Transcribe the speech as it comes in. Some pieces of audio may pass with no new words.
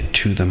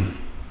to them.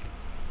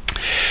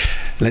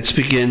 Let's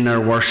begin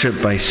our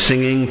worship by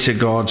singing to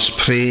God's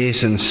praise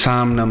in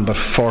Psalm number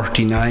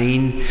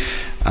 49,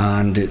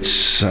 and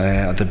it's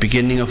at the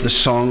beginning of the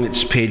song.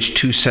 It's page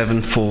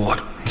 274.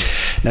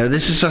 Now,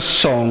 this is a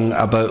song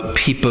about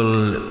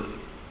people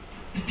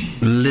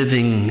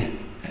living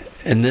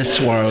in this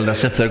world as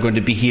if they're going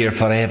to be here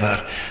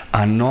forever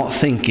and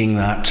not thinking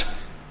that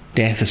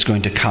death is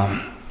going to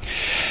come.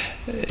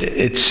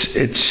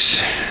 It's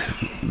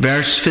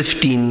verse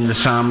 15, the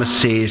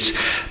psalmist says,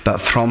 "But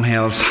from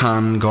hell's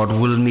hand God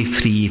will me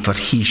free, for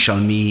he shall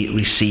me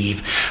receive."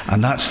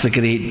 And that's the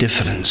great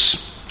difference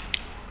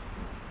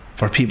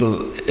for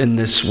people in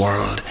this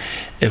world.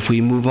 If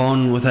we move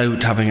on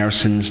without having our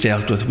sins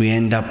dealt with, we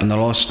end up in the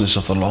lostness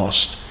of the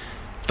lost.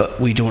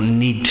 But we don't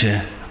need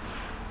to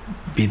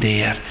be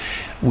there.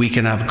 We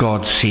can have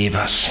God save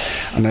us.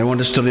 And I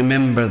want us to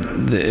remember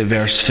the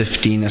verse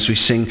 15 as we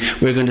sing.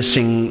 We're going to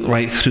sing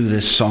right through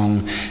this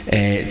song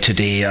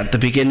today. At the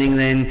beginning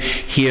then,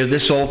 hear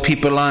this, all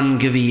people, and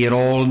give ear,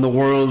 all in the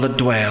world that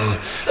dwell,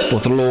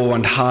 both low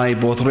and high,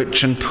 both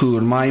rich and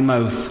poor. My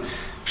mouth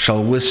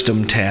shall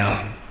wisdom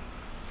tell.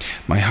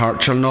 My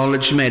heart shall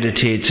knowledge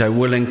meditate. I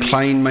will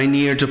incline mine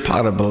ear to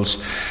parables,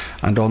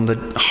 and on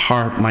the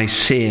harp my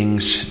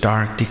sayings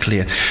dark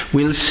declare.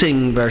 We'll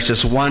sing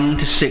verses 1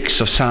 to 6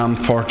 of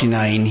Psalm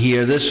 49.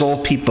 Hear this,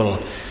 all people,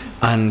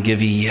 and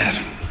give ear.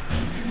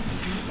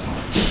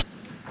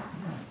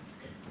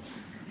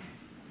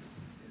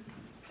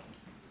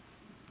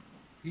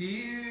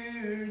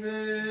 Hear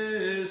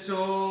this,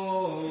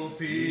 all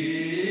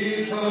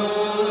people.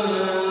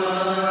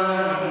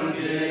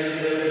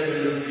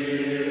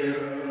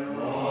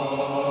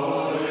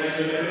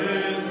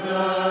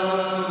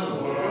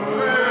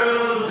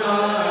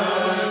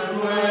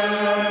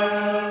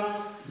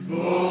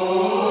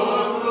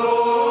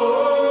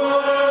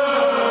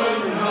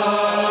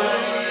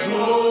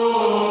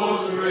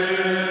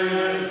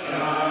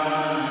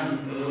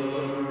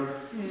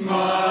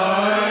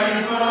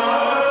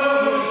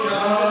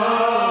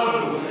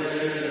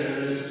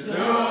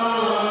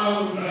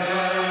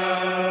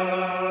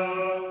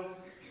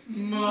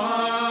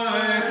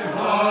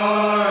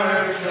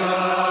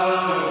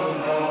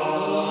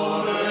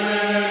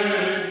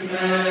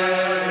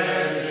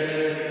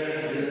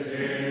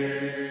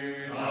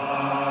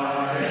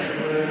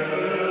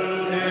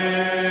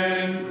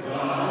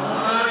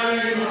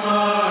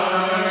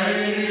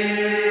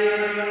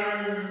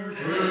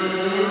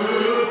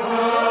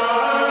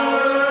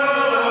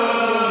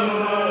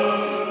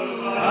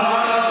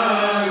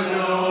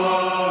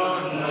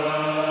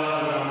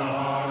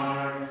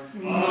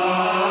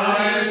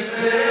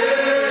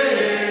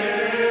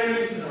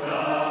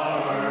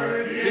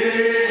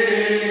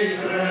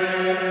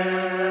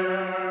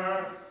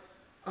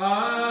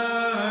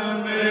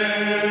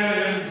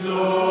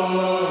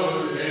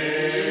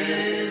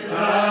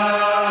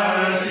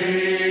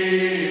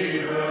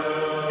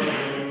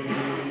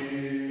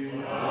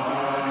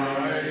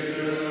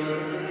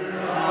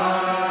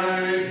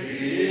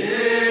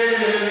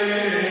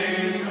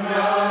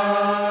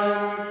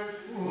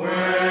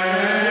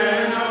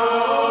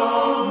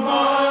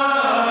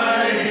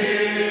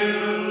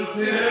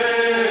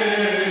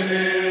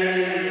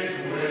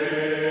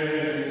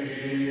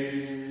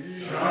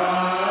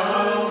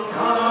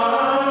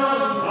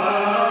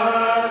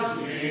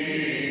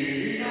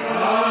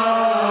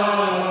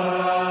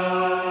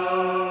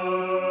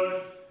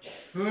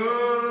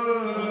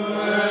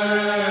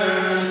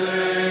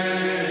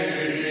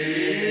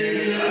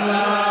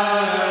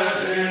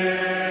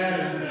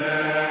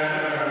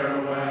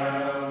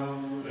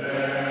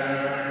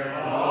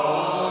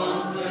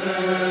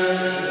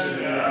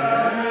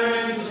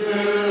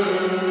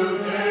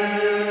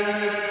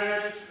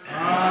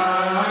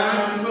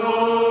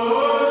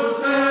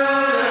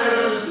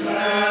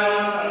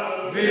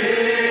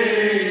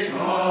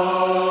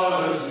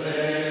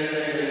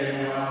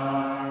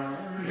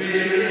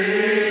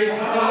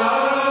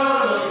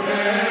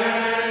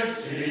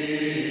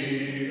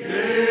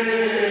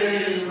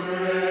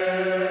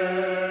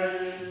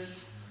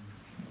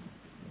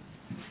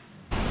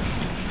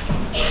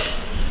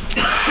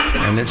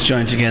 Let's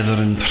join together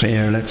in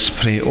prayer. Let's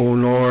pray. O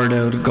Lord,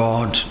 our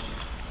God,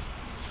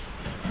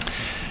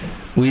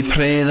 we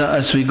pray that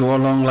as we go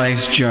along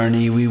life's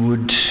journey, we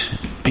would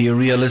be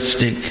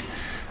realistic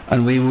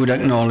and we would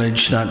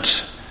acknowledge that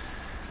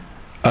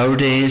our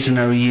days and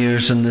our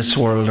years in this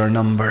world are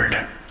numbered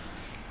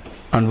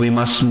and we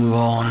must move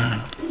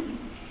on.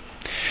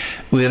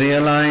 We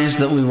realize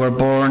that we were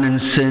born in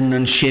sin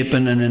and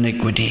shapen in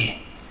iniquity,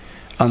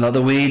 and that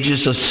the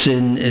wages of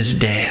sin is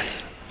death.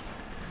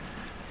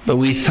 But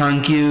we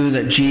thank you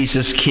that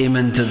Jesus came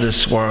into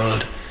this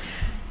world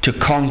to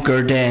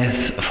conquer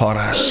death for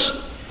us.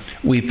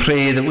 We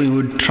pray that we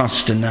would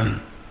trust in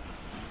him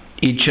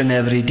each and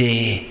every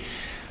day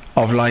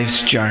of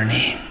life's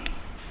journey.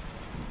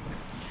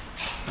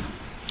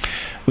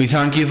 We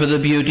thank you for the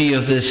beauty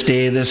of this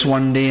day, this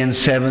one day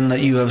in 7 that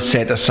you have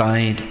set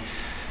aside.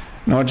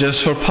 not just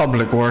for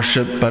public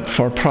worship, but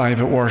for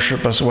private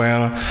worship as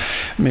well.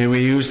 May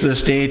we use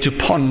this day to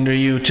ponder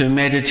you, to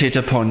meditate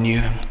upon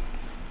you,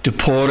 to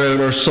pour out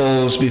our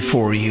souls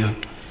before you,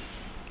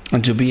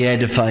 and to be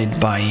edified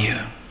by you.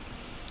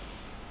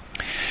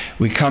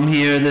 We come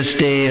here this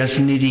day as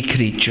needy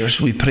creatures.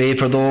 We pray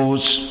for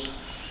those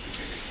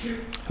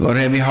who are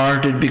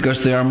heavy-hearted because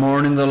they are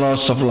mourning the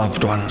loss of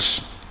loved ones.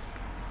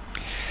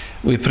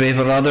 We pray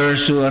for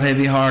others who are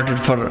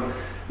heavy-hearted for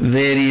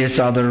various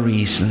other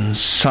reasons.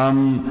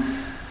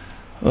 Some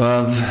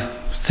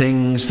have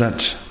things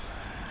that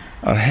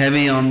are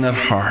heavy on their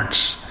hearts,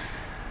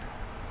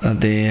 that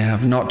they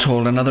have not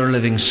told another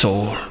living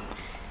soul.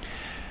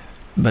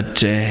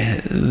 But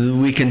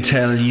we can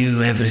tell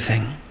you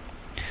everything.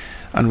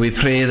 And we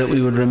pray that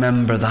we would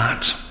remember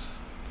that.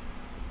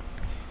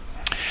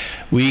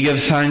 We give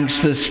thanks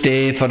this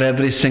day for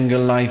every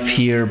single life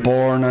here,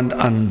 born and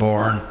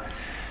unborn.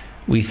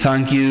 We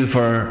thank you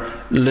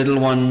for little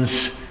ones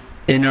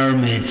in our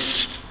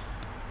midst.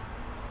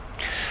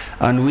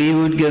 And we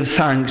would give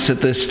thanks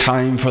at this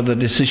time for the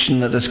decision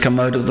that has come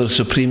out of the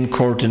Supreme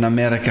Court in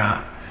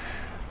America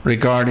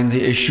regarding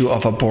the issue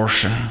of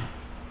abortion.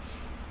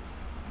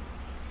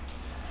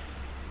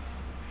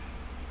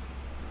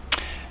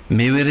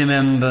 May we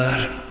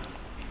remember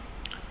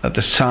that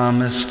the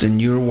psalmist in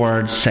your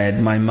words said,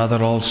 "My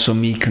mother also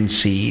me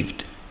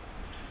conceived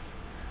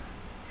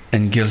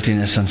in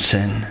guiltiness and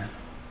sin."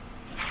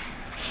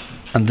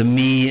 And the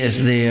me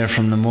is there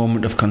from the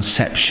moment of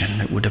conception,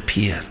 it would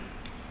appear.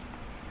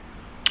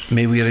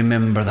 May we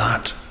remember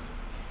that.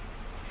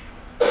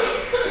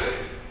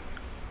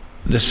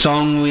 The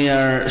song we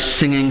are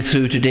singing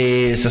through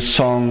today is a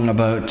song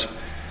about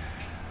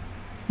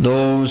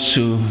those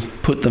who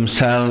put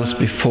themselves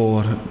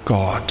before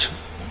God.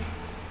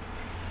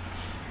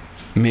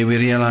 May we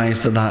realize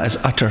that that is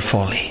utter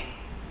folly.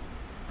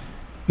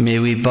 May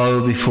we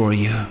bow before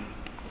you.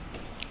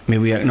 May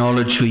we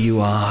acknowledge who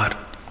you are.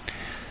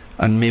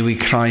 And may we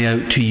cry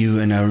out to you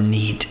in our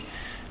need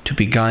to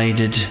be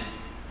guided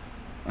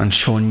and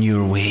shown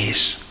your ways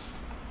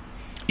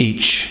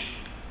each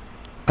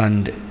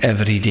and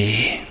every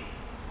day.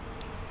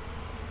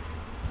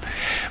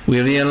 We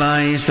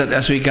realize that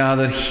as we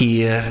gather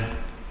here,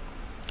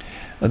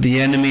 that the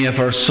enemy of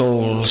our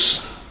souls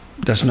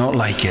does not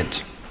like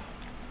it.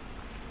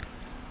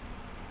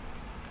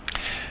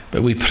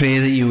 But we pray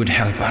that you would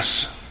help us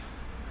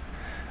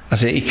as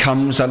he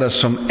comes at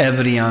us from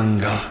every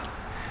angle,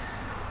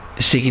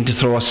 seeking to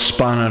throw a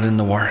spanner in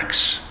the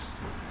works.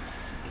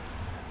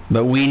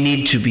 But we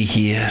need to be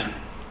here.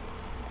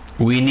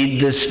 We need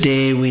this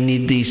day, we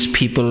need these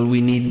people,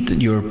 we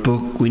need your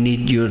book, we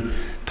need your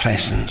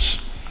presence.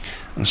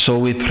 And so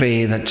we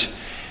pray that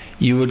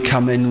you would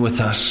come in with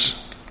us,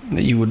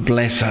 that you would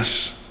bless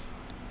us,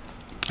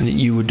 and that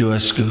you would do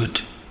us good.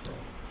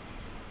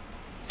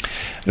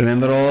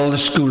 Remember all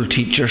the school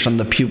teachers and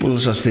the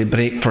pupils as they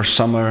break for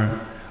summer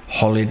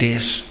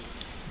holidays.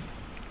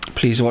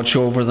 Please watch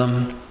over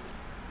them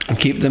and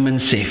keep them in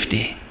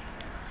safety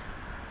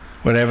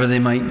wherever they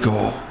might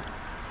go.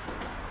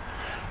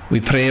 We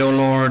pray, O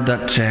Lord,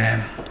 that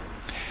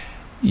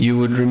you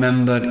would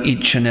remember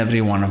each and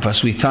every one of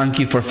us. We thank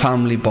you for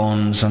family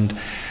bonds, and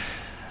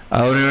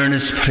our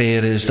earnest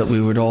prayer is that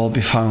we would all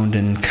be found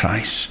in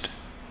Christ.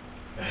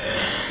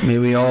 May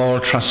we all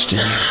trust in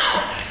you,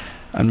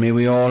 and may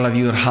we all have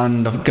your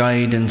hand of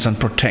guidance and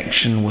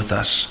protection with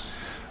us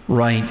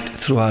right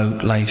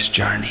throughout life's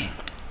journey.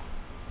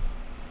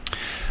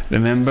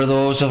 Remember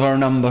those of our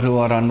number who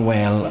are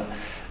unwell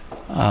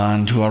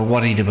and who are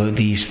worried about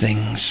these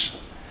things.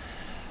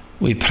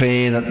 We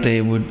pray that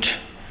they would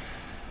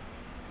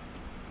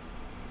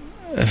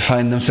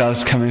find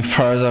themselves coming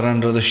further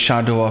under the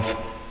shadow of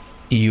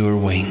your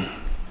wing.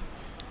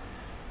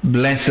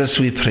 Bless us,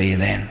 we pray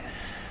then,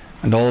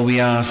 and all we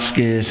ask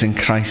is in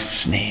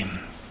Christ's name.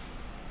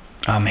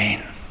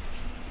 Amen.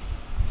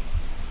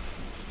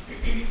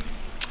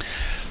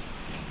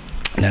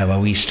 Now a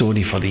wee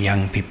story for the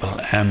young people.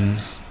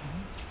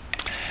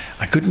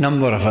 A good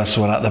number of us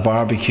were at the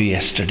barbecue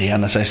yesterday,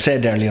 and as I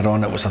said earlier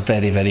on, it was a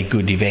very, very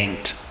good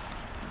event.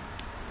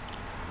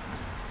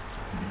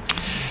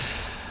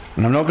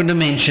 And I'm not going to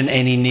mention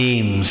any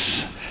names,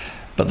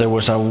 but there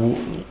was a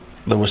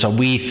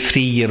wee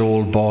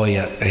 3-year-old boy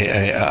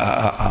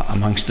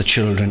amongst the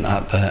children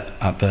at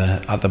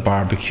the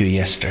barbecue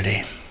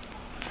yesterday,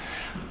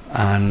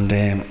 and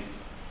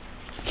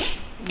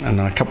on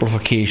a couple of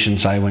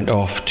occasions I went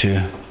off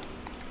to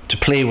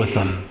play with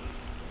them.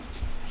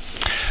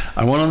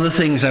 And one of the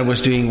things I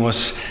was doing was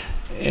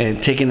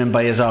taking him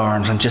by his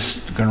arms and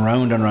just going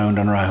round and round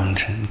and round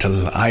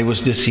until I was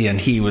dizzy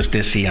and he was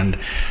dizzy, and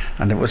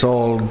it was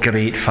all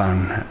great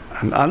fun,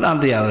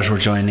 and the others were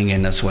joining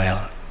in as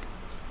well.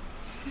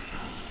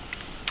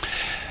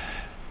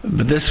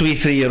 But this wee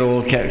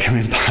 3-year-old kept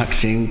coming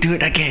back saying, do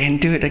it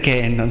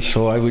again, and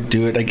so I would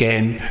do it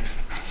again.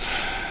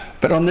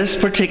 But on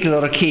this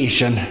particular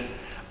occasion,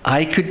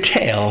 I could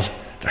tell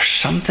there's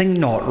something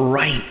not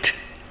right.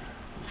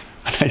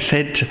 And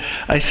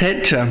I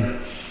said to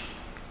him,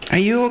 are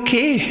you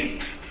okay?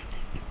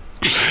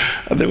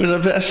 And there was a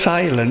bit of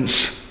silence,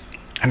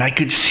 and I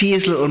could see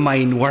his little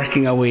mind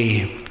working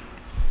away.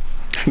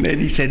 And then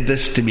he said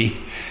this to me,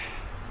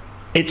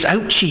 "It's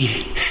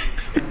ouchie."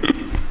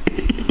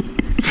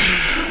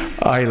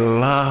 I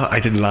laughed. I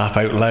didn't laugh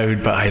out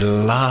loud, but I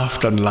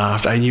laughed and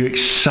laughed. I knew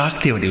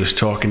exactly what he was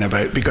talking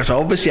about, because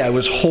obviously I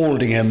was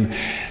holding him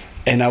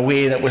in a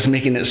way that was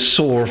making it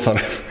sore for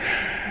him.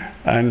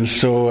 And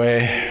so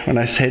when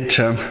I said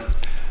to him,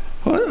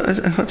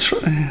 "What's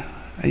wrong?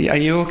 Are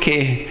you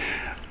okay?"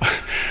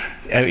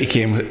 Out he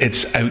came,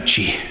 "It's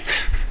ouchie."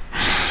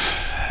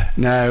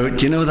 Now,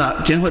 do you know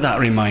what that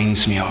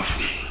reminds me of?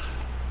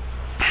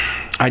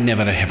 I'd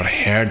never ever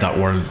heard that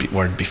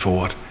word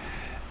before,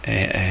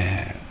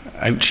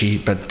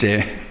 ouchie,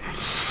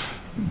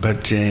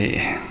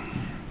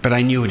 but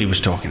I knew what he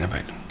was talking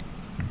about.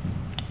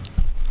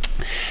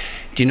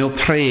 Do you know,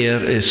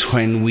 prayer is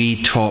when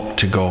we talk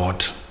to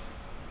God.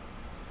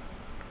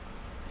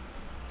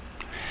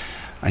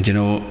 And you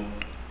know,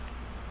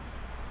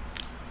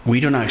 we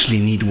don't actually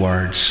need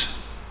words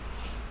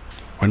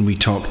when we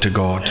talk to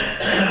God,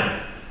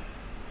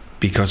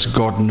 because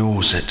God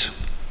knows it.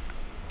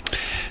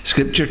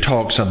 Scripture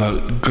talks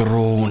about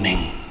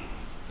groaning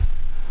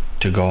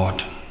to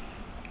God.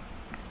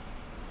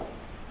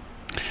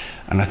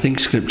 And I think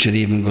Scripture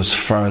even goes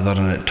further,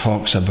 and it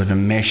talks about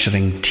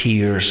measuring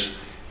tears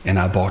in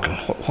a bottle.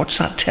 What's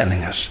that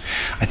telling us?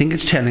 I think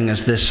it's telling us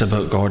this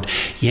about God.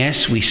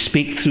 Yes, we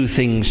speak through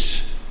things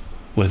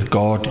with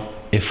God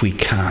if we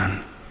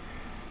can.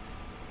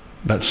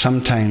 But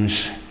sometimes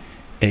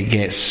it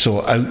gets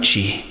so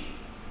ouchy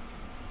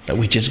that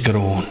we just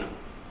groan.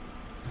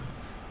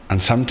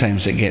 And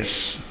sometimes it gets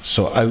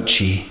so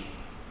ouchy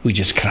we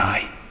just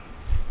cry.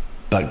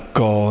 But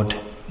God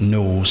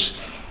knows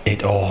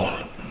it all.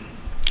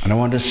 And I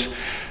want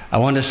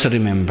us to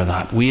remember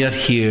that. We are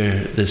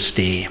here this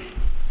day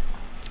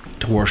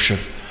to worship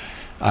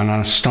an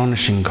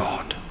astonishing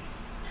God.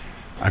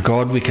 A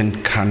God we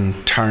can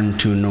turn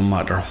to no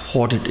matter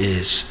what it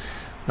is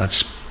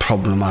that's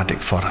problematic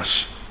for us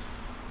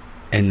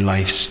in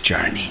life's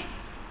journey.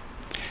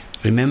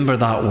 Remember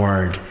that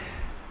word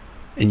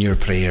in your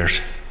prayers,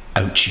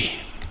 ouchie.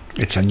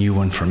 It's a new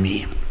one for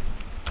me.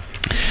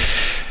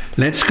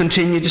 Let's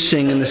continue to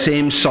sing in the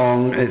same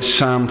song. It's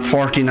Psalm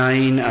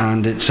 49,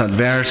 and it's at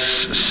verse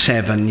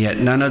 7. "Yet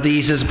none of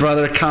these his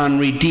brother can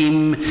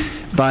redeem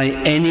by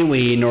any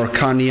way, nor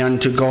can he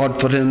unto God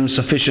for him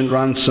sufficient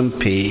ransom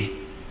pay.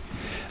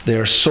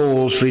 Their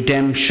soul's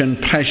redemption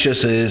precious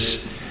is,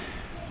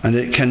 and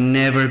it can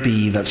never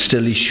be that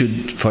still he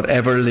should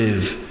forever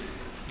live,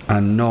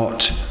 and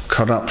not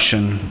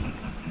corruption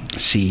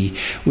see."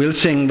 We'll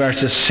sing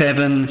verses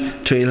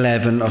 7 to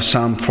 11 of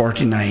Psalm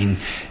 49.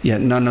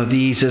 "Yet none of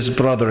these his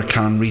brother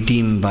can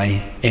redeem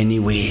by any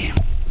way."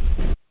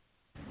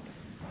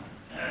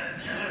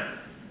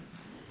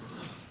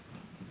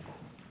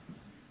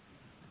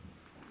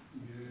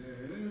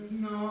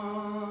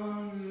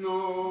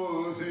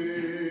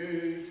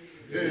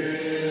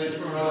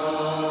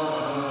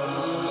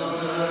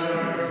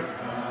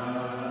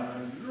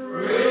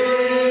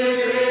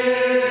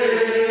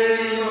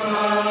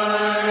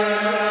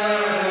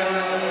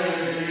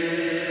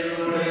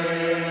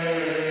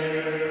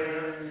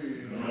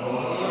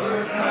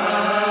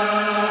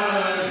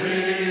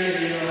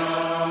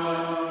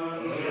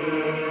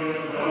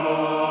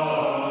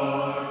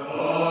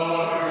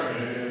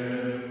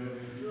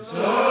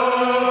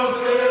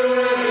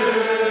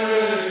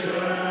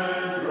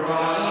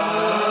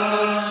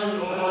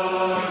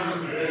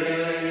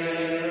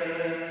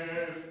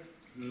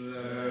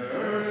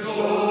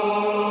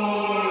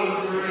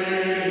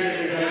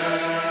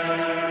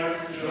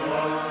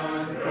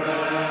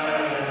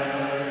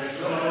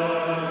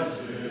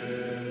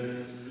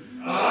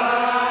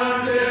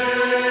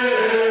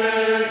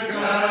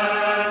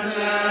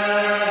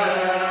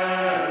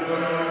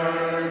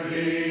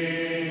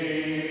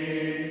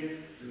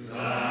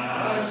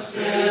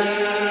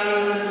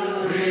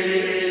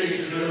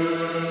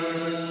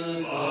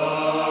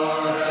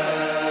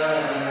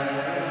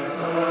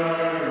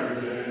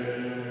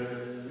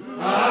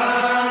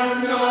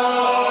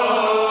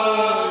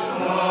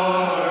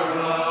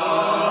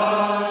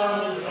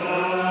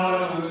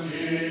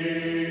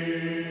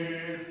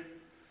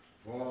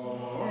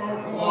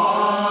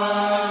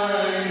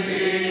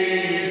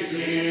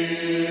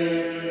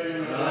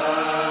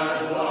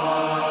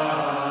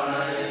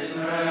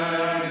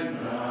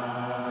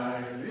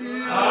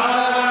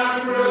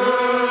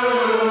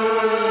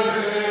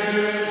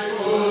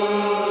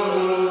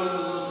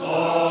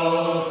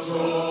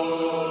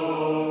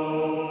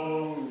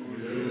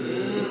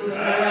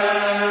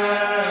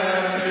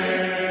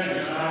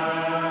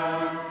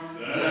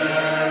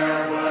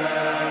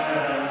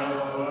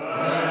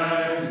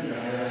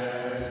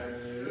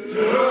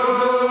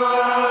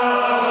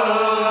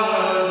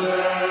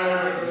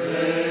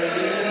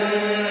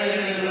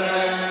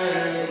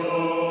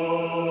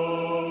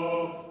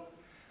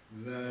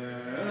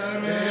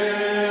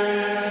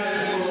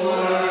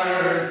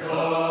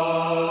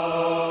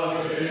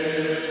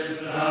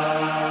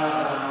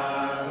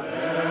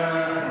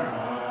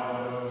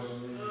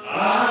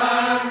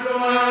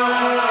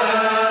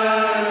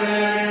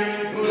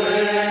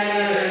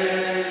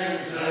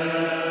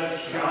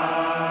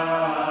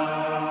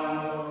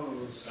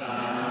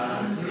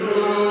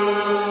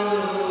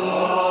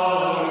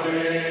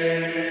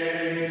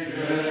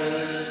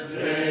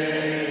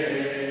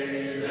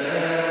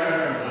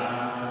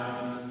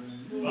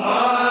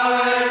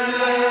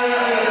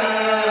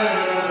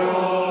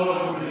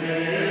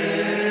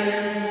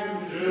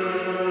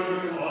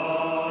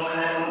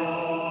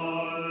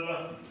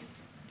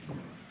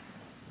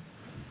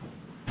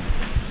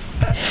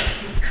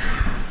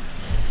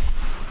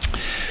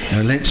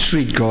 Now let's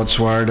read God's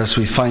Word as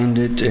we find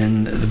it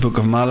in the book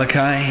of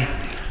Malachi,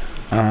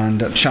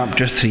 and at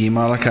chapter 3.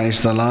 Malachi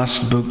is the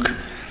last book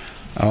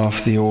of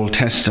the Old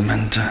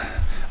Testament.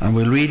 And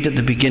we'll read at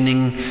the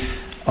beginning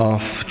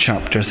of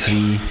chapter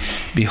 3.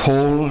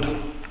 Behold,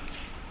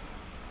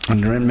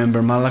 and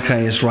remember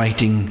Malachi is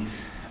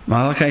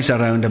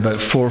around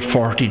about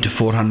 440 to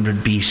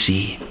 400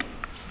 BC.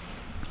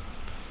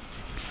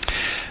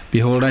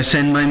 Behold, I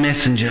send my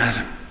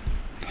messenger,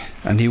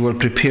 and he will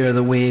prepare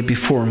the way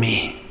before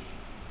me.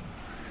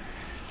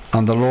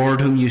 And the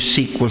Lord whom you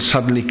seek will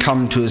suddenly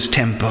come to his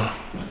temple.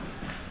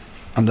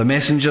 And the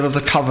messenger of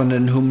the covenant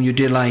in whom you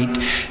delight,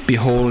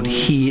 behold,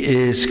 he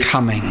is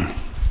coming,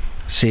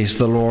 says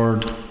the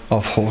Lord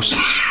of hosts.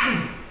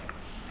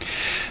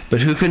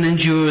 But who can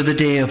endure the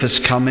day of his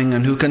coming,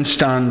 and who can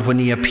stand when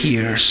he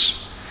appears?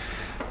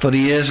 For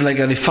he is like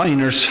a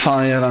refiner's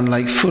fire and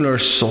like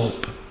fuller's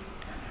soap.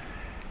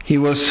 He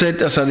will sit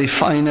as a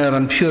refiner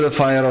and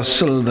purifier of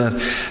silver,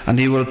 and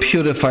he will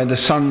purify the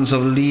sons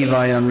of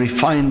Levi and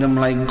refine them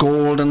like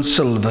gold and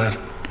silver.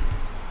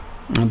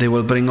 And they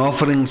will bring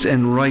offerings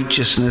in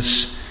righteousness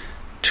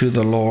to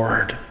the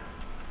Lord.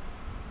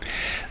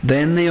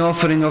 Then the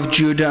offering of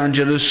Judah and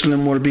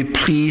Jerusalem will be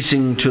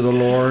pleasing to the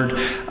Lord,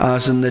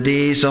 as in the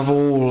days of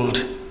old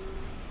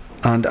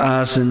and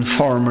as in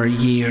former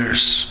years.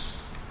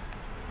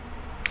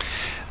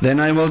 Then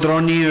I will draw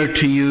near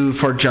to you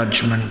for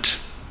judgment.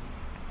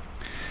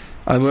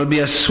 I will be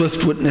a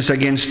swift witness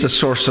against the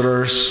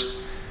sorcerers,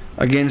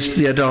 against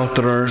the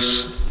adulterers,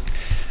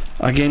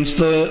 against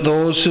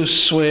those who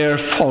swear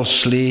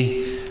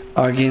falsely,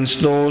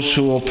 against those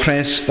who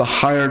oppress the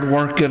hired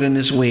worker in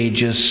his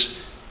wages,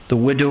 the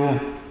widow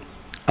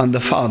and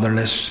the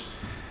fatherless,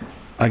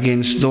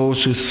 against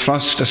those who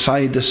thrust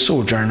aside the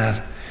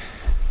sojourner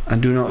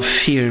and do not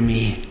fear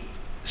me,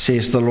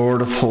 says the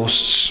Lord of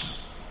hosts.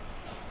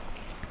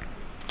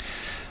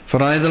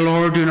 For I, the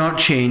Lord, do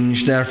not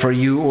change, therefore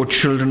you, O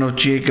children of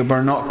Jacob,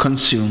 are not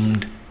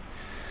consumed.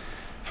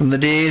 From the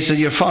days of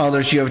your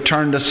fathers you have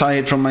turned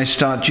aside from my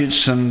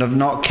statutes and have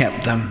not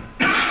kept them.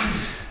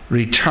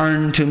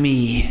 Return to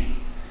me,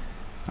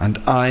 and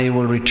I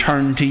will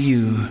return to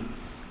you,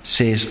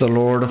 says the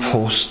Lord of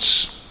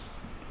hosts.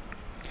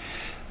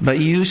 But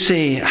you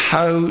say,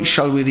 how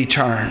shall we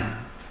return?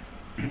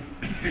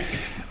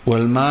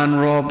 Will man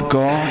rob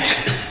God?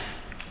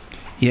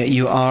 Yet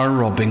you are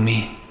robbing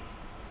me.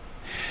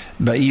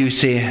 But you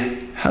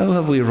say, how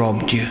have we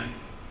robbed you?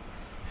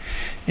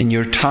 In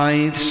your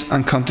tithes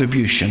and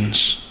contributions.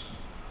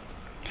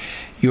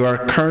 You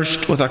are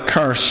cursed with a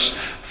curse,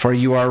 for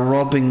you are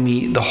robbing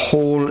me, the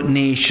whole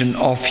nation,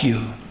 of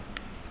you.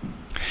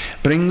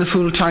 Bring the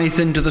full tithe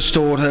into the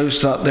storehouse,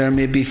 that there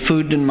may be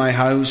food in my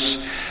house,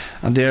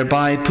 and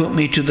thereby put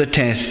me to the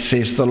test,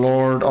 says the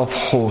Lord of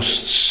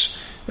hosts,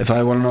 if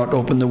I will not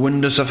open the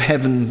windows of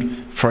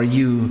heaven for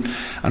you,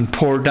 and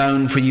pour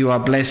down for you a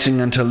blessing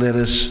until there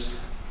is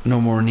no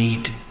more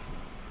need.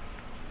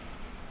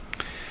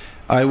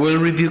 I will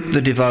rebuke the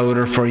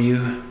devourer for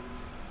you,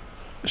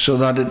 so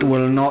that it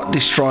will not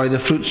destroy the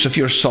fruits of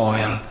your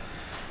soil,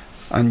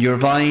 and your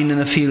vine in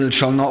the field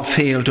shall not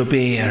fail to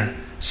bear,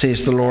 says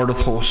the Lord of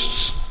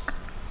hosts.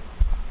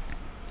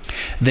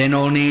 Then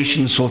all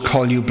nations will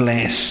call you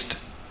blessed,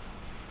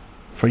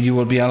 for you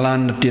will be a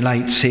land of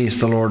delight, says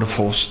the Lord of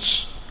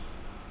hosts.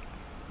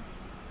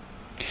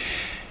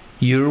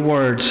 Your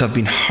words have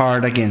been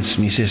hard against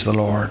me, says the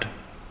Lord.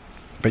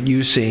 But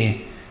you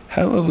say,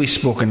 how have we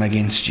spoken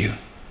against you?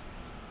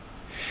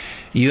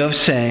 You have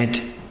said,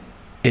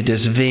 it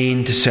is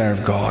vain to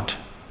serve God.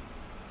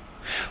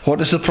 What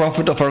is the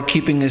profit of our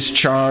keeping his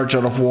charge,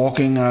 or of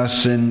walking as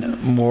in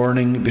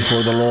mourning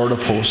before the Lord of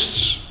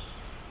hosts?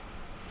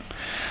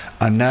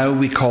 And now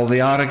we call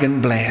the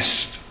arrogant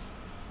blessed.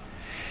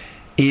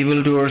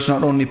 Evildoers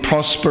not only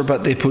prosper,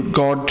 but they put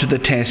God to the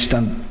test,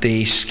 and they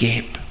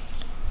escape.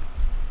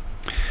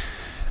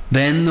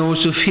 Then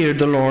those who feared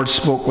the Lord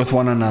spoke with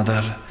one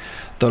another.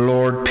 The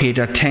Lord paid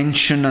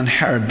attention and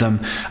heard them,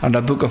 and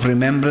a book of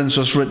remembrance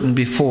was written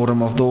before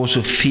him of those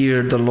who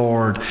feared the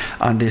Lord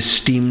and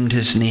esteemed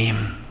his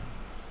name.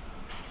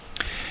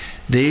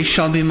 They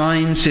shall be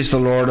mine, says the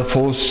Lord of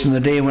hosts, in the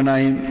day when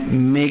I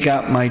make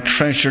up my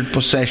treasured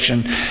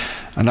possession,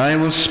 and I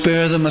will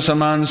spare them as a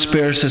man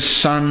spares his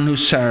son who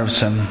serves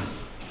him.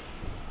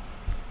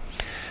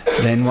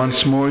 Then once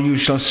more you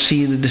shall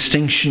see the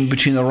distinction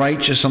between the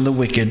righteous and the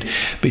wicked,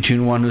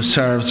 between one who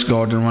serves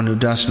God and one who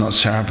does not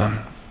serve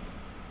him.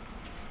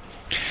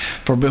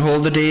 For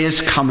behold, the day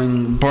is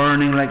coming,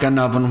 burning like an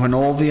oven, when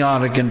all the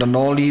arrogant and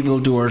all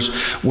evildoers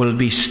will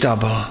be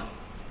stubble.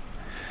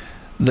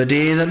 The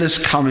day that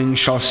is coming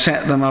shall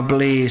set them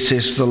ablaze,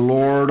 says the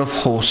Lord of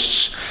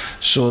hosts,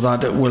 so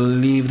that it will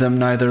leave them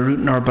neither root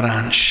nor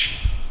branch.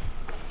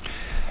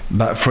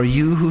 But for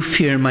you who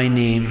fear my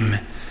name,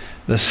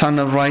 the Son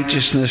of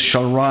Righteousness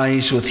shall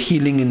rise with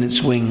healing in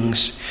its wings.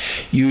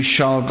 You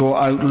shall go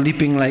out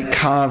leaping like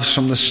calves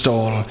from the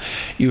stall.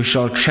 You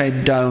shall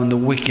tread down the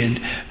wicked,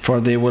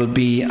 for they will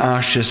be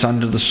ashes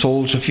under the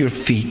soles of your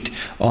feet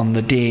on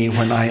the day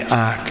when I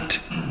act,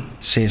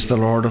 says the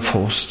Lord of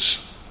hosts.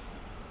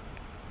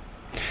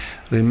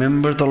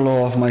 Remember the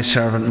law of my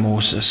servant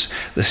Moses,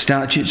 the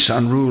statutes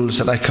and rules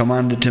that I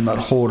commanded him at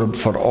Horeb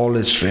for all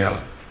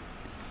Israel.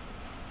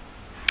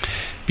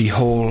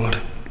 Behold,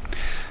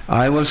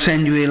 I will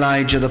send you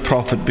Elijah the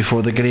prophet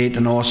before the great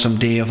and awesome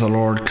day of the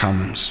Lord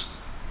comes.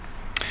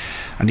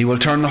 And he will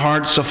turn the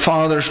hearts of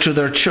fathers to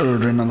their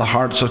children, and the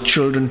hearts of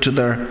children to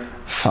their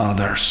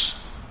fathers,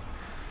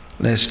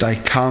 lest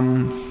I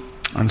come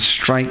and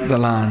strike the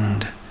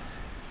land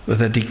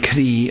with a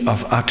decree of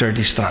utter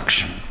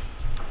destruction.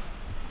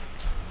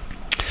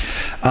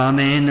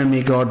 Amen, and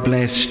may God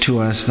bless to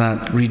us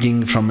that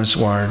reading from His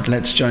Word.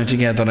 Let's join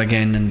together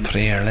again in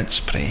prayer. Let's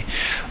pray.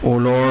 O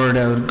Lord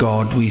our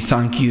God, we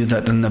thank you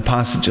that in the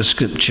passage of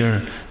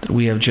Scripture that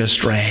we have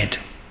just read,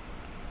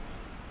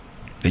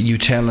 that you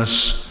tell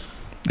us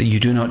that you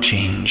do not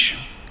change.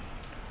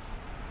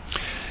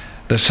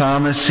 The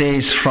psalmist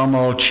says, from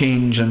all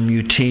change and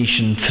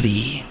mutation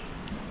free.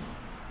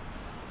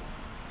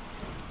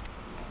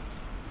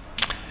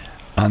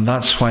 And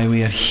that's why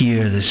we are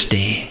here this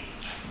day.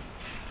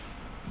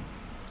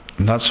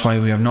 And that's why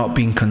we have not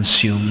been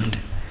consumed.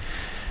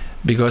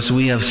 Because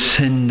we have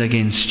sinned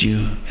against you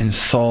in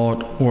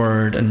thought,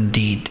 word, and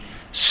deed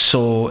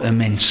so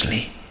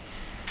immensely.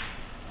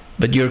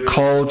 But your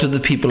call to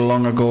the people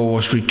long ago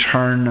was,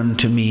 return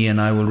unto me,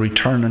 and I will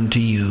return unto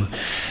you.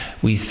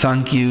 We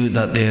thank you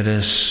that there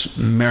is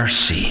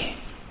mercy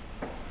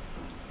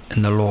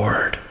in the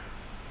Lord.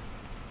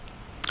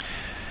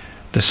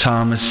 The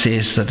psalmist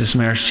says that his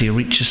mercy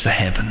reaches the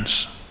heavens.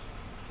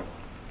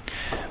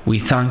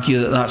 We thank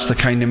you that that's the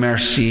kind of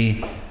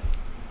mercy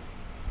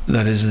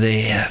that is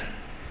there,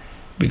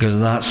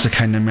 because that's the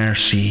kind of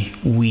mercy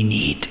we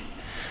need.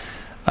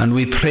 And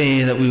we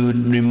pray that we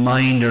would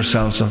remind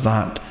ourselves of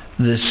that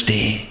this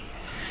day.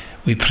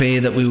 We pray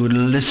that we would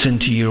listen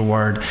to your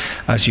word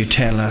as you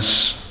tell us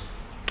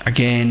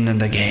again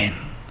and again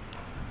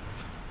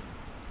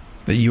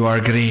that you are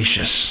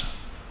gracious,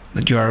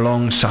 that you are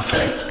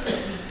long-suffering,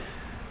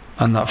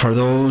 and that for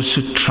those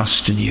who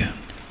trust in you,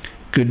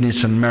 goodness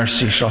and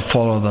mercy shall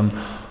follow them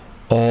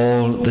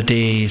all the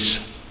days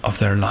of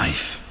their life.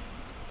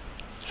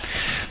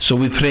 So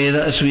we pray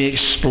that as we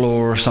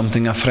explore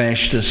something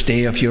afresh this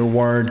day of your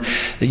word,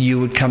 that you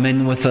would come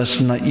in with us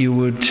and that you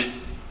would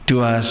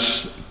do us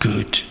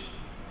good.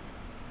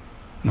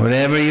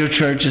 Wherever your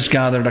church is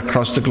gathered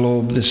across the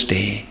globe this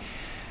day,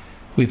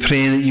 we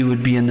pray that you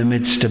would be in the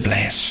midst to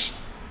bless.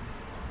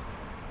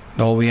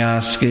 All we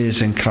ask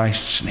is in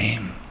Christ's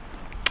name.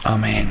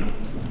 Amen.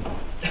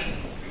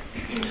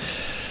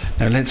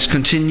 Now let's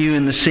continue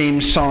in the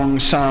same song,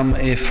 Psalm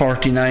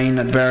 49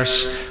 at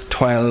verse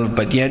 12.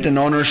 But yet in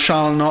honour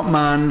shall not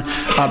man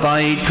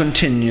abide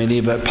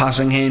continually, but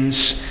passing hence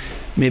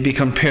may be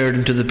compared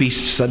unto the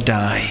beasts that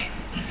die.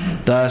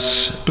 Thus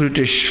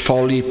brutish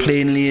folly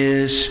plainly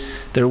is,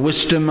 their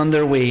wisdom and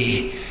their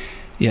way,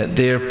 yet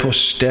their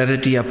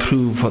posterity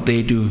approve what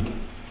they do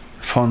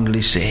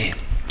fondly say.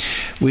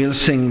 We'll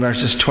sing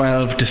verses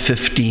 12 to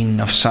 15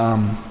 of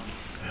Psalm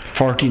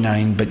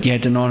 49. But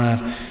yet in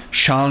honour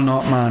shall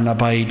not man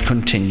abide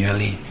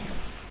continually.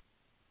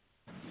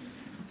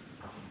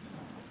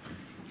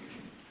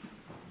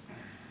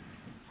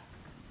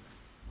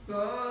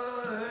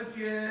 But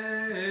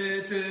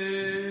yet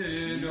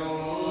in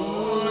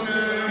honor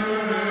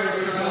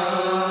shall not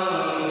abide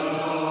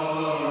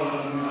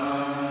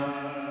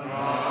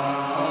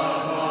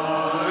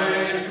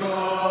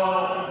continually.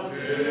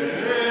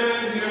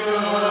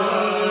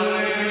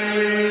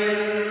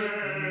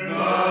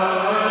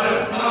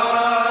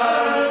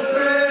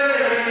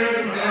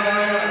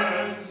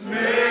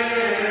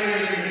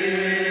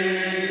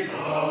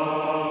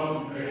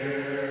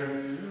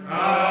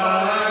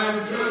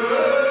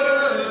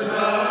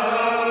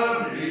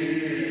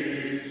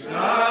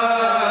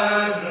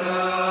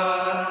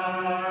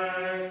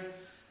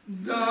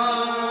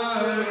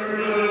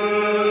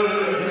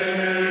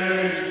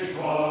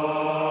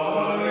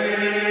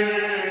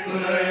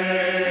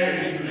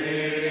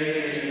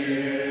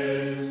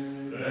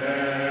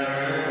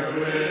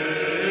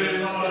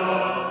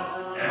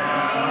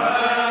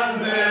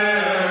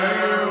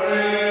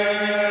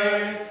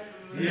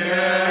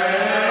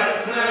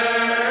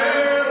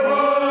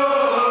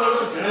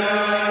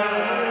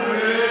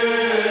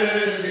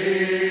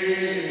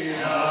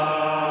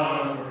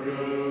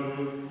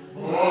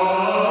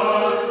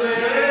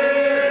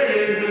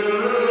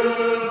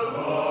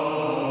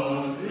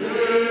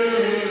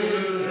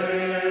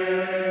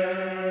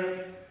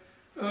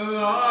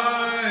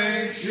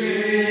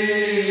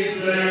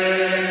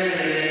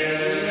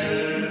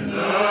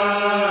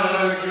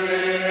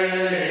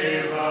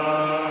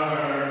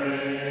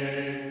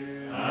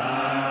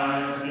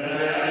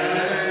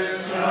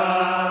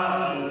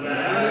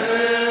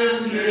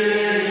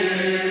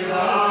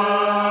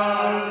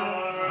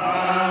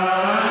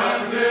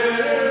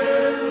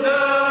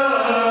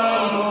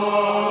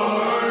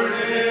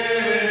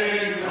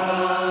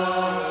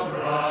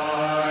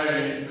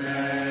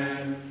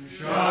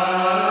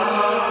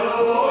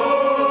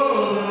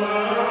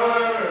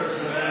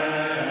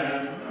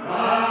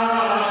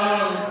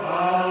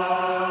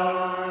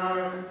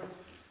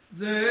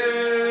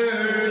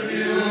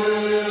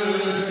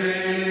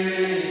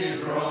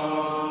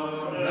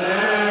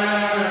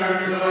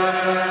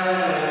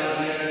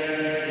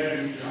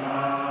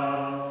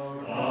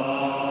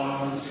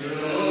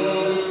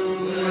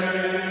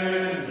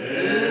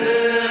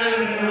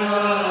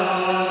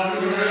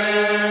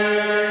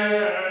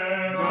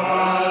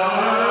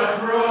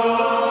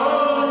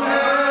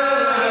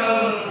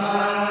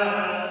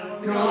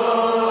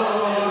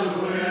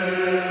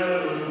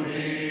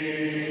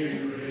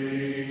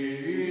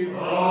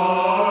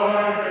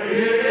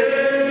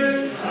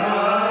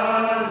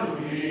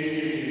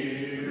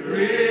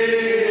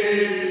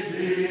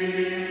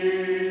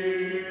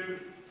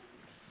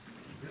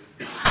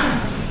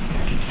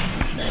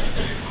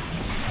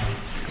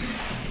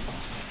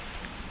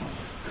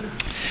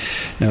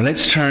 Now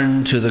let's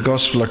turn to the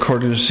Gospel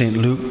according to St.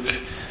 Luke,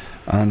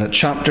 and at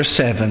chapter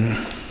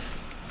 7,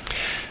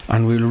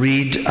 and we'll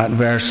read at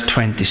verse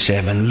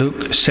 27.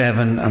 Luke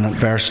 7 and at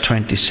verse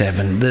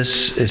 27. This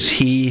is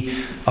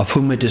he of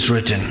whom it is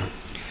written,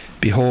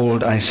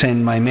 "Behold, I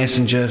send my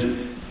messenger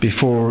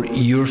before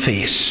your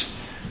face,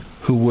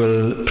 who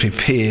will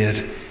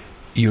prepare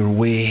your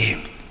way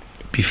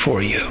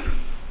before you."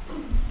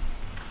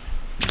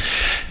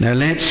 Now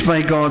let's,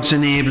 by God's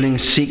enabling,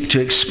 seek to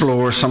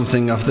explore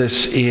something of this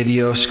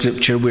area of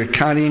Scripture. We're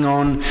carrying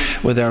on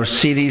with our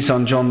series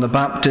on John the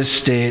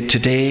Baptist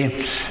today,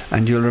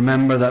 and you'll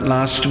remember that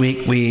last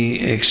week we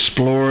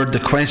explored the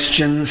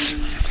questions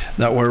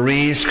that were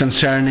raised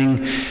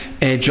concerning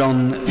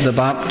John the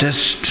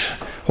Baptist.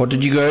 What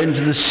did you go out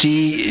into the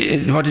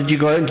sea? What did you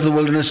go out into the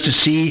wilderness to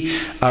see?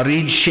 A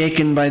reed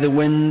shaken by the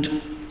wind?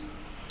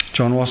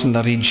 John wasn't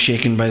a reed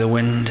shaken by the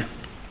wind,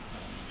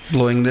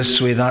 blowing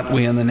this way, that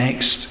way, and the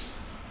next.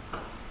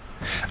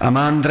 A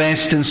man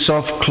dressed in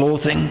soft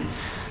clothing,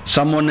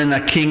 someone in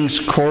a king's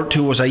court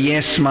who was a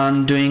yes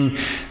man doing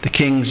the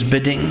king's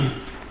bidding.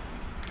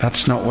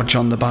 That's not what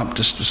John the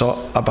Baptist was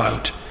all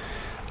about.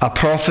 A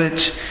prophet,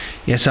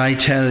 yes, I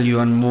tell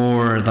you, and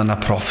more than a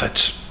prophet.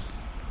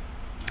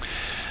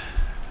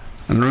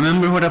 And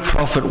remember what a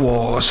prophet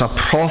was. A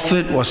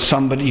prophet was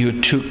somebody who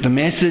took the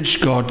message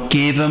God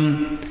gave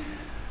him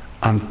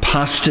and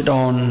passed it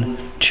on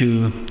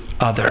to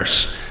others.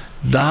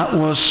 That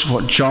was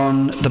what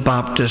John the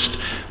Baptist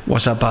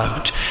was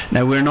about.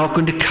 Now, we're not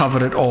going to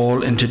cover it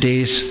all in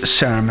today's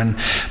sermon,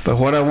 but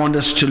what I want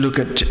us to look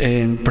at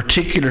in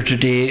particular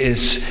today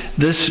is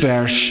this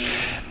verse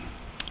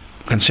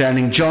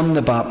concerning John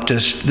the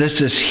Baptist. This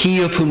is he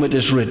of whom it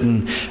is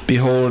written,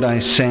 "Behold,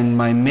 I send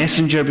my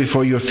messenger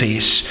before your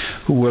face,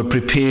 who will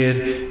prepare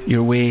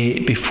your way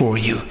before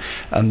you."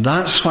 And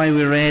that's why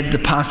we read the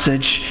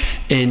passage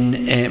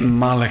in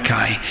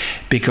Malachi,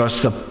 because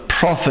the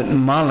prophet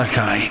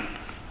Malachi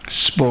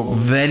spoke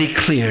very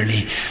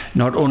clearly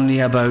not only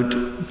about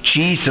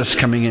Jesus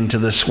coming into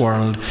this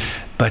world,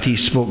 but he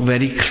spoke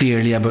very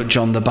clearly about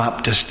John the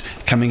Baptist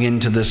coming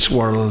into this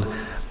world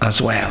as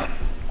well.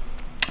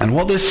 And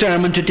what this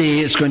sermon today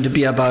is going to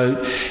be about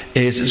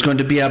is it's going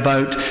to be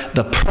about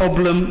the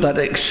problem that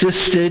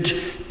existed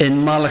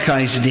in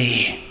Malachi's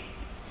day.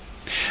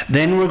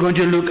 Then we're going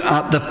to look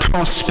at the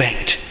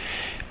prospect,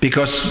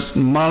 because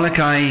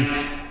Malachi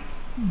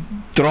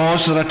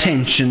draws our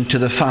attention to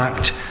the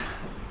fact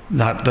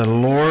that the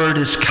Lord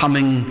is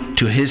coming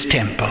to his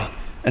temple.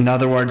 In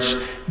other words,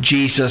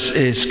 Jesus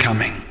is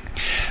coming.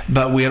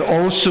 But we're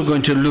also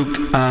going to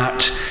look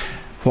at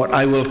what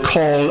I will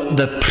call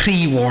the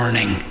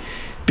pre-warning,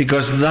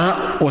 because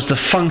that was the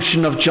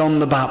function of John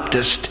the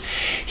Baptist.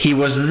 He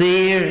was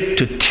there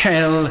to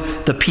tell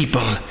the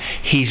people,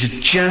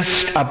 he's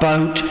just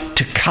about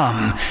to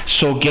come,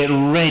 so get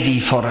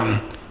ready for him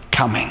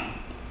coming.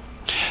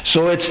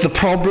 So it's the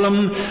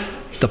problem,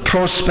 the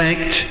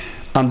prospect,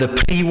 and the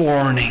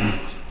pre-warning.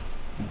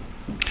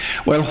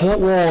 Well, what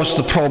was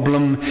the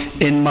problem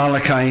in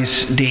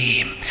Malachi's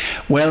day?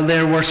 Well,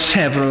 there were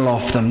several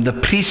of them. The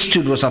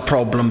priesthood was a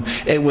problem.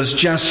 It was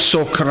just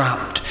so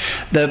corrupt.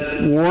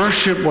 The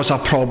worship was a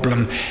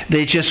problem.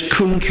 They just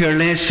couldn't care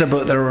less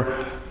about their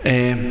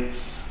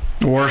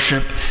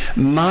worship.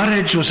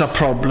 Marriage was a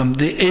problem.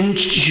 The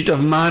institute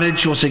of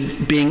marriage was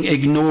being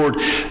ignored.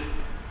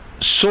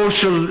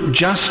 Social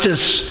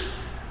justice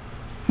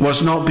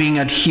was not being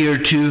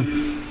adhered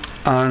to,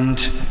 and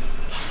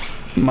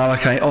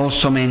Malachi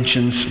also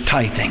mentions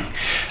tithing.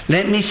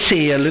 Let me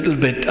say a little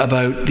bit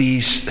about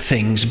these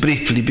things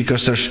briefly,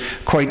 because there's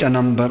quite a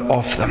number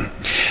of them.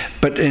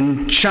 But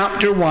in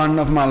chapter 1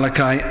 of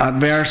Malachi, at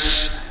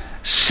verse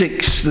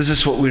 6, this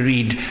is what we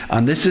read,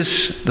 and this is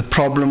the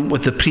problem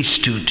with the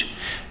priesthood.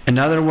 In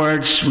other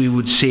words, we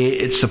would say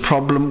it's the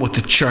problem with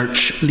the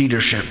church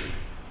leadership.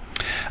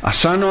 A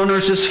son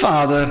honours his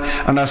father,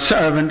 and a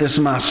servant his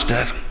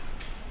master.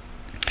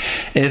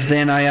 If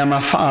then I am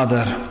a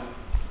father,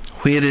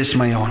 where is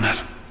my honour?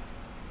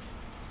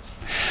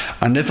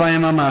 And if I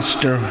am a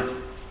master,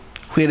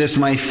 where is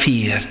my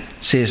fear,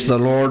 says the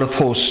Lord of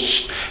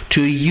hosts,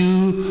 to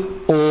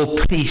you, O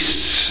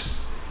priests,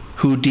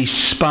 who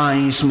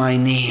despise my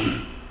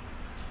name?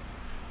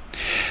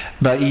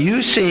 But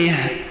you say,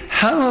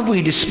 how have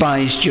we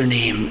despised your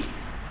name?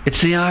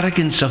 It's the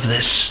arrogance of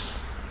this.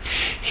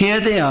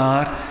 Here they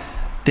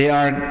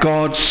are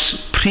God's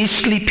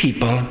priestly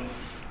people,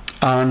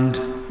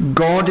 and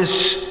God is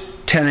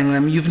telling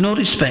them, you've no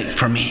respect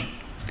for me,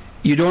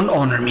 you don't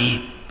honour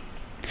me.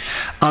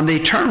 And they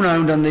turn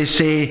around and they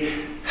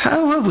say,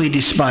 how have we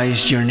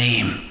despised your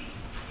name?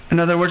 In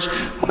other words,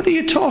 what are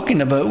you talking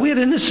about? We're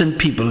innocent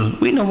people,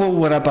 we know what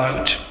we're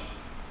about.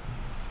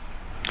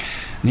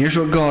 And here's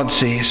what God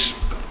says: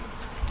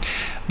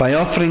 by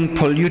offering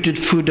polluted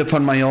food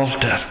upon my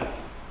altar.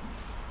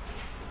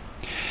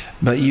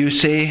 But you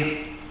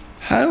say,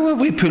 how have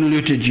we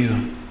polluted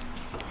you?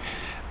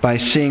 By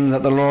saying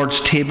that the Lord's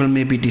table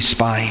may be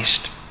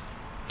despised.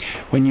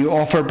 When you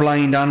offer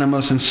blind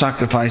animals in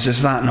sacrifice, is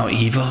that not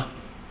evil?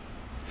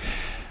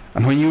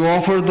 And when you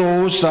offer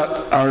those that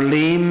are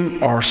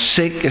lame or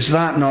sick, is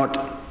that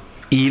not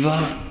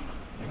evil?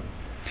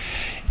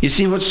 You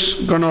see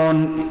what's going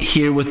on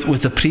here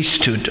with the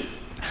priesthood.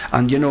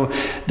 And you know,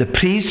 the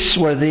priests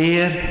were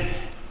there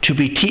to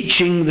be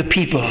teaching the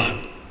people.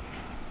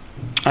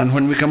 And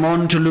when we come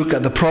on to look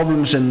at the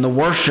problems in the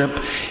worship,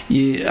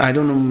 I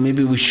don't know,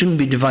 maybe we shouldn't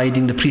be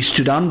dividing the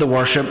priesthood and the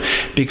worship,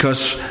 because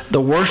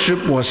the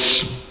worship was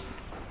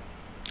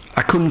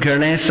a couldn't care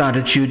less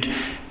attitude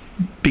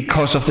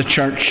because of the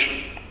church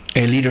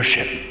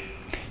leadership.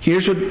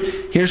 Here's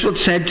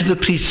what's said to the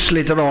priests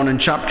later on in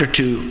chapter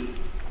 2.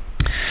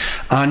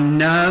 And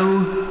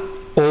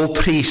now, O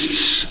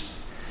priests,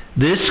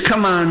 this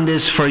command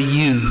is for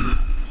you.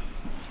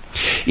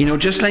 You know,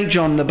 just like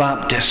John the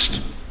Baptist.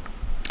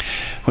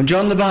 When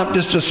John the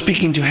Baptist was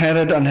speaking to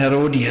Herod and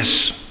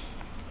Herodias,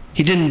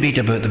 he didn't beat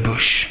about the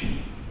bush,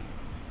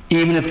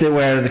 even if they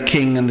were the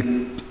king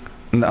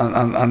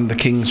and the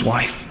king's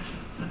wife.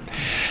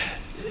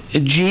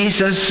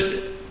 Jesus,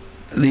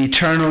 the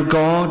eternal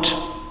God,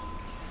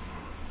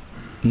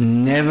 he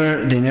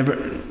never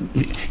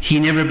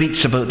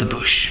beats about the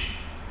bush.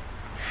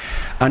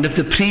 And if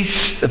the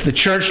priests, if the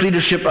church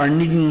leadership are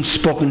needing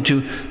spoken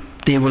to,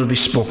 they will be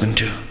spoken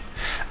to.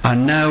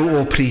 And now,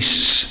 O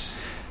priests,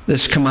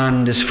 this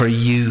command is for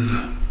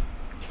you.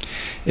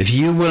 If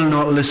you will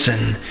not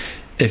listen,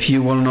 if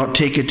you will not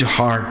take it to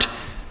heart,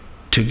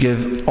 to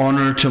give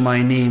honour to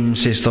my name,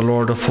 says the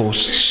Lord of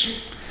hosts,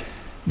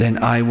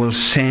 then I will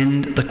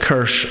send the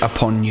curse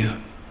upon you,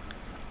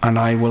 and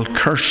I will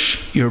curse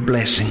your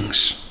blessings.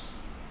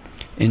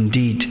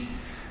 Indeed,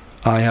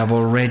 I have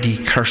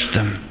already cursed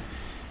them,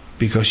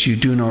 because you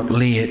do not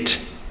lay it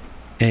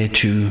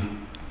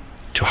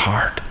to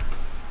heart.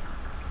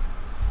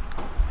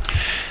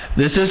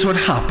 This is what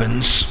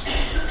happens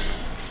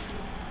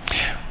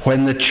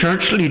when the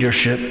church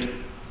leadership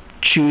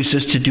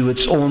chooses to do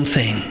its own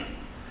thing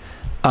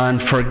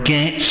and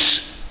forgets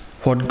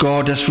what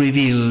God has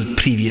revealed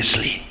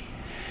previously.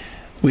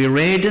 We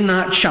read in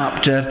that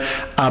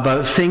chapter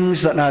about things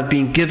that had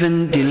been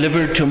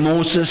delivered to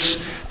Moses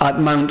at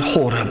Mount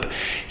Horeb.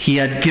 He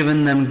had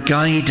given them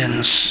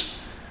guidance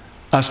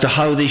as to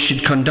how they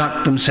should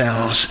conduct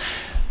themselves.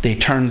 They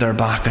turned their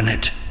back on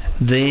it.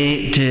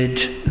 They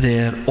did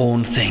their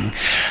own thing.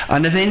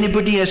 And if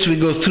anybody, as we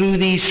go through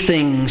these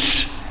things,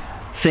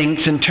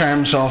 thinks in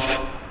terms of,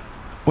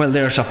 well,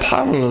 there's a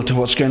parallel to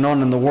what's going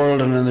on in the world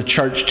and in the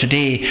church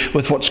today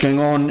with what's going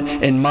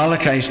on in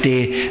Malachi's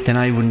day, then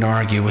I wouldn't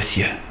argue with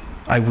you.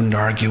 I wouldn't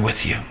argue with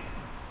you.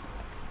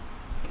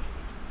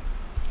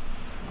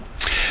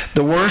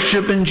 The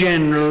worship in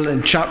general,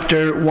 in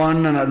chapter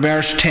 1 and at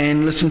verse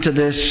 10, listen to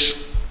this.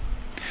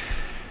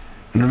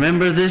 And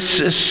remember, this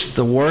is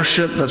the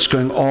worship that's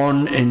going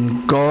on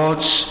in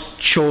God's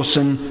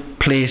chosen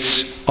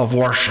place of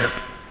worship.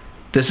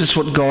 This is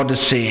what God is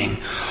saying.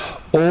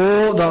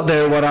 Oh, that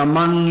there were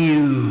among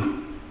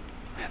you,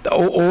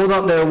 oh,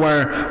 that there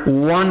were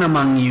one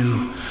among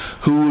you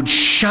who would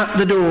shut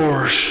the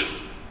doors,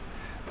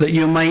 that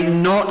you might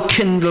not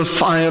kindle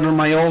fire on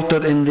my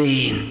altar in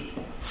vain.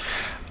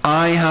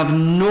 I have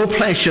no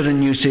pleasure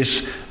in you, says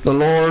the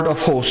Lord of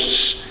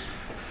hosts,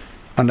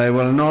 and I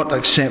will not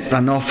accept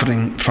an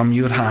offering from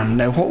your hand.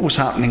 Now, what was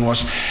happening was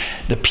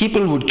the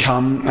people would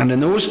come, and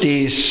in those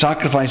days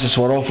sacrifices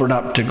were offered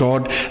up to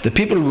God. The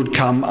people would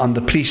come and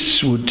the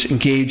priests would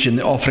engage in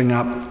the offering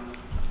up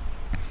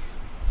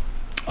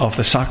of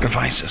the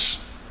sacrifices.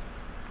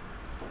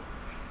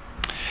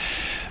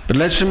 But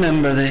let's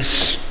remember this.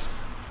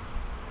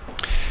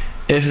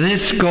 If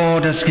this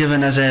God has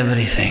given us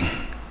everything,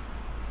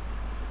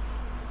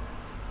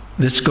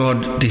 this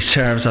God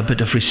deserves a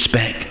bit of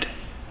respect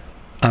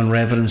and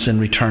reverence in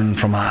return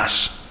from us.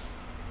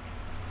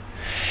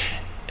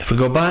 If we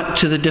go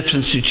back to the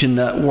difference between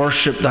the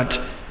worship that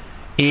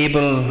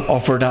Abel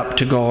offered up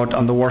to God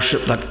and the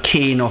worship that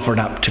Cain offered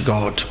up to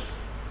God.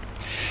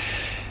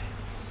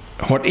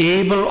 What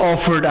Abel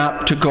offered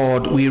up to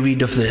God, we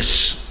read of this.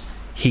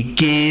 He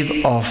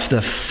gave of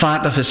the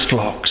fat of his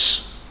flocks.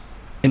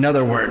 In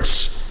other words,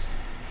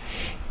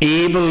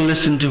 Abel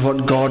listened to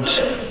what God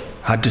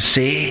had to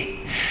say.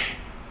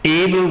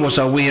 Abel was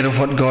aware of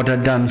what God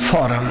had done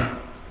for him.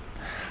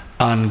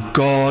 And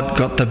God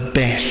got the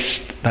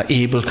best that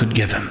Abel could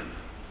give him.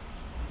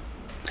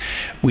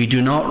 We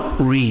do not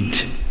read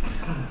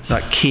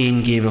that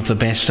Cain gave of the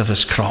best of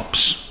his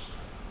crops.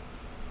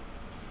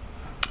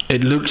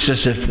 It looks as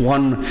if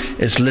one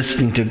is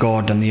listening to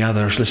God and the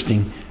other is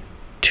listening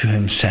to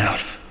himself.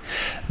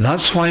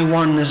 That's why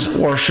one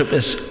worship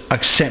is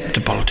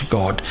acceptable to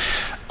God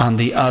and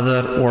the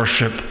other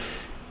worship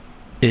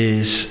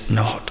is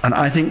not. And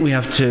I think we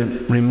have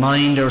to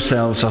remind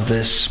ourselves of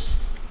this.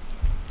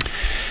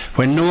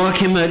 When Noah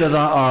came out of that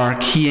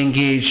ark, he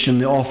engaged in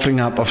the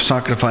offering up of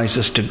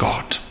sacrifices to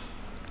God.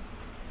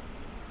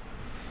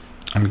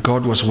 And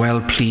God was well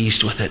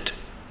pleased with it.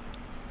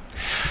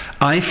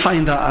 I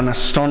find that an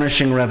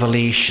astonishing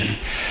revelation,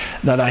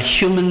 that a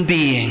human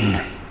being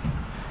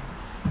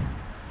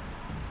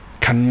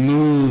can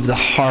move the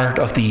heart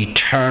of the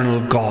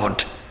eternal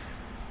God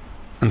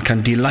and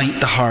can delight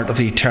the heart of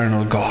the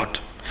eternal God.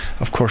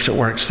 Of course, it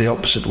works the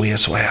opposite way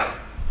as well.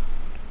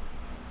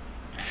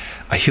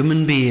 A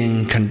human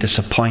being can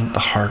disappoint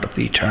the heart of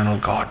the eternal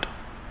God.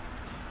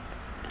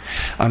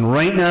 And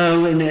right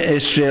now in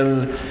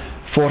Israel,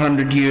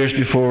 400 years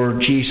before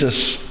Jesus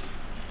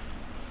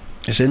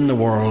is in the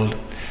world,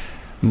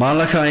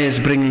 Malachi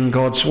is bringing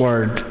God's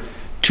word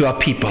to a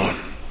people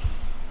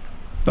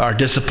that are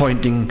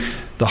disappointing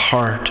the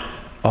heart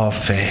of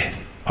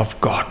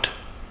God.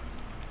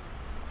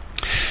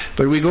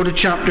 But we go to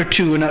chapter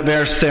 2 and at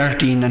verse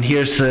 13, and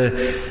here's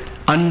the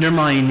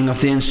undermining of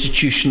the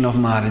institution of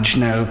marriage.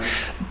 Now,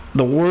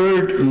 the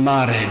word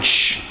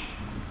marriage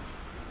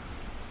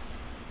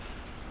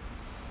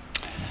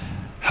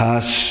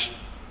has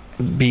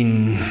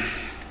been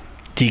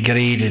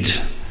degraded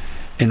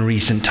in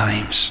recent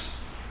times,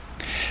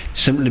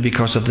 simply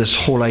because of this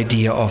whole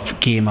idea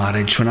of gay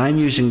marriage. When I'm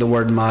using the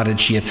word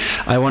marriage here,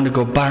 I want to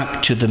go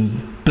back to the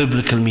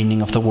biblical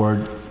meaning of the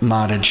word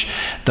marriage,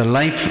 the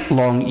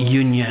lifelong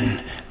union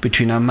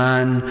between a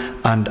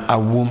man and a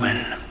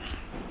woman.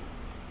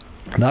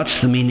 That's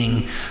the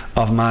meaning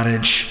of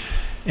marriage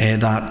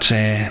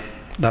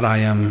that I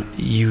am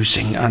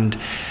using. And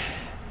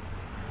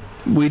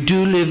we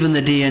do live in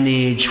the day and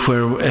age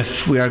where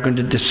if we are going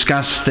to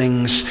discuss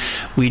things,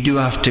 we do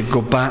have to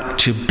go back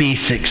to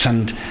basics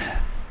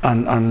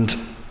and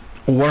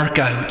work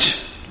out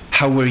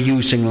how we're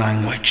using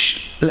language.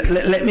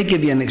 Let me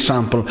give you an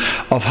example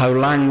of how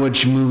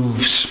language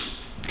moves.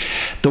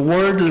 The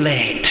word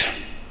let.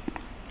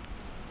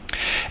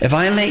 If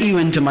I let you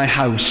into my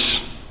house,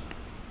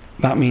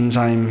 that means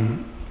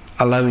I'm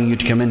allowing you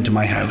to come into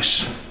my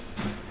house.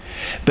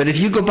 But if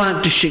you go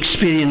back to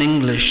Shakespearean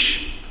English,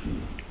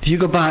 if you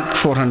go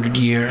back 400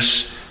 years,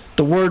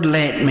 the word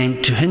let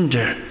meant to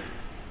hinder.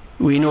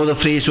 We know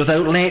the phrase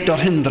without let or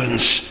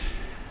hindrance.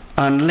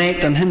 And let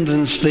and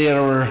hindrance,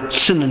 there are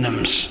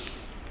synonyms.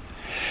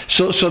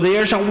 So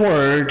there's a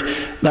word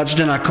that's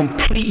done a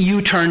complete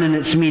U-turn in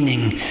its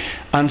meaning.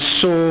 And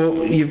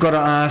so you've got to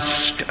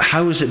ask,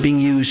 how is it being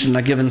used in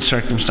a given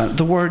circumstance?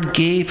 The word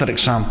gay, for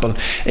example,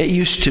 it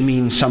used to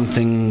mean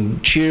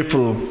something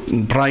cheerful,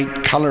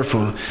 bright,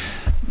 colourful.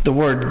 The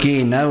word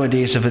gay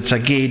nowadays, if it's a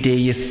gay day,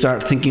 you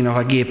start thinking of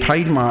a gay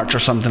pride march or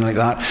something like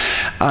that.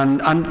 And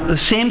the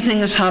same thing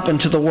has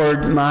happened to the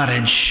word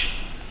marriage.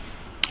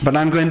 But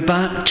I'm going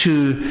back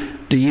to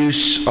the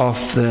use of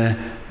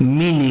the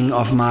meaning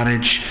of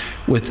marriage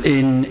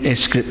within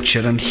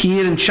Scripture. And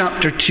here in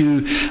chapter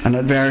 2 and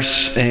at verse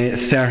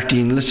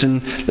 13,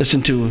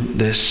 listen to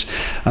this.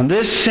 And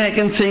this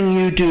second thing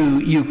you do,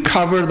 you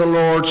cover the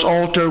Lord's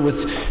altar with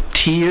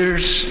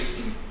tears,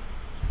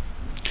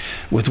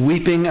 with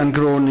weeping and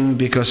groaning,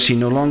 because he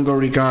no longer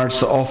regards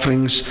the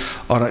offerings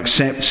or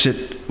accepts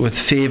it with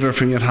favour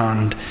from your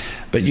hand.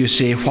 But you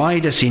say, why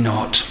does he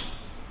not?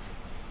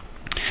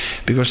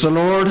 Because the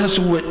Lord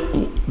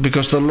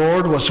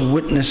was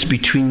witness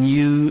between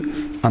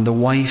you and the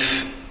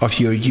wife of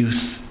your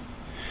youth,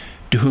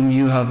 to whom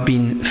you have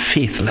been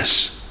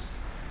faithless,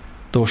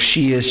 though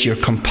she is your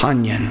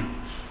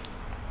companion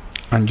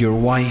and your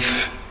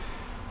wife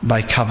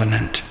by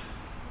covenant.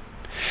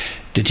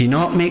 Did he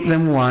not make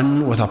them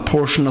one with a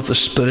portion of the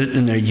Spirit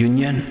in their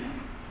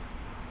union?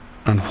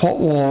 And what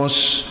was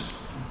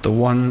the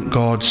one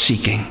God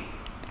seeking?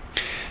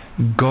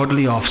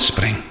 Godly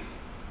offspring.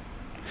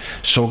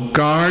 So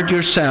guard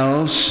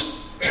yourselves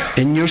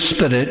in your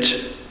spirit,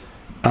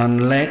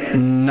 and let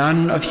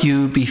none of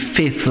you be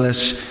faithless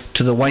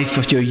to the wife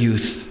of your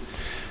youth.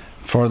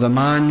 For the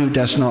man who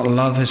does not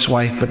love his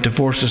wife but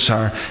divorces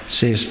her,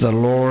 says the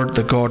Lord,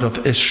 the God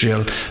of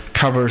Israel,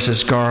 covers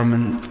his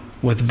garment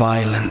with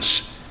violence,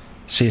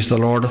 says the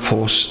Lord of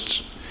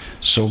hosts.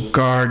 So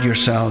guard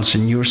yourselves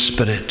in your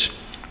spirit,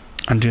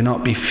 and do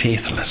not be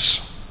faithless.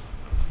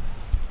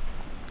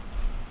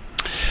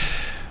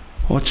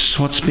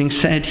 What's being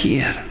said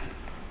here?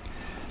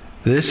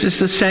 This is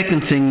the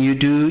second thing you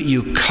do.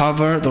 You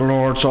cover the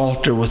Lord's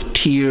altar with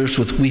tears,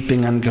 with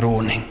weeping and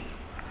groaning.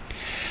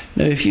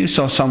 Now, if you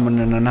saw someone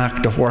in an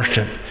act of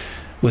worship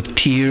with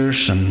tears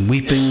and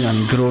weeping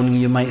and groaning,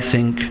 you might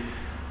think,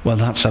 well,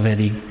 that's a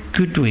very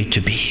good way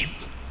to be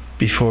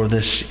before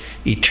this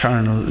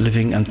eternal,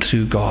 living and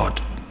true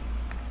God.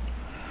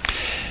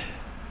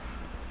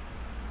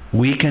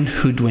 We can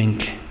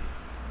hoodwink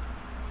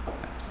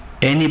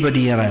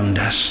anybody around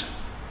us,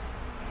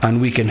 and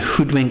we can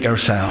hoodwink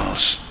ourselves,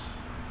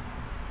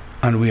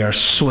 and we are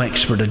so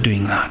expert at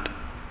doing that.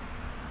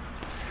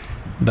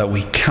 But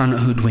we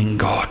cannot hoodwink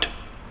God.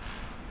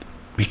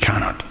 We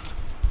cannot.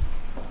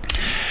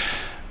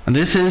 And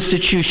this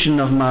institution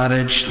of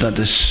marriage that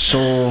is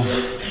so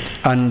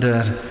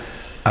under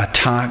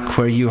attack,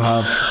 where you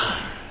have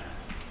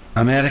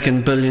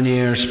American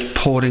billionaires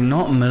pouring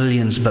not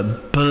millions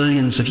but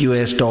billions of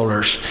US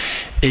dollars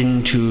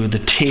into the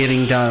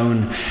tearing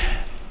down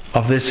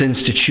of this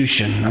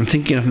institution. I'm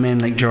thinking of men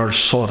like George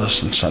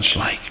Soros and such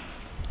like.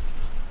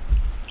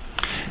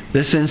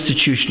 This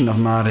institution of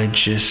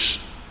marriage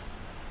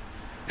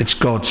it's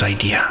God's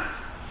idea.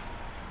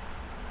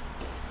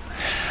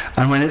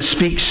 And when it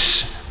speaks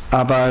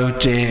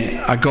about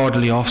a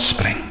godly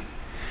offspring.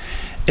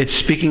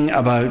 It's speaking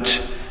about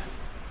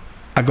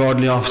a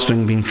godly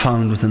offspring being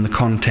found within the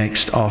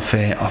context of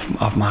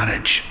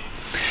marriage.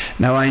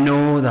 Now, I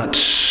know that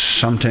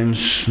sometimes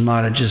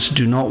marriages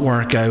do not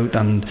work out,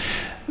 and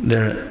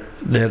there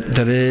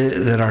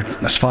are,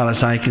 as far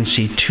as I can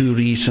see, two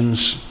reasons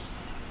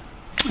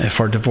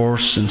for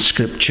divorce in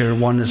Scripture.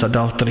 One is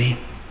adultery,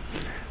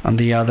 and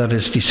the other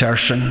is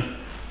desertion.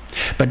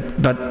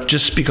 But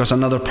just because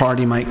another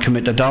party might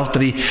commit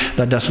adultery,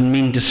 that doesn't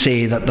mean to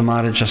say that the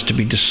marriage has to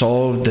be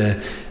dissolved.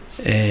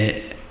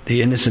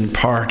 The innocent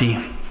party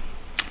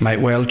might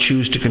well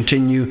choose to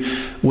continue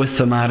with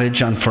the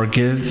marriage and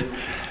forgive,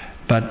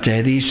 but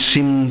these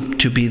seem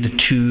to be the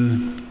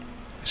two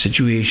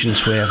situations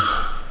where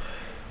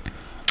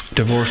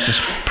divorce is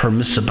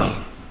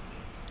permissible.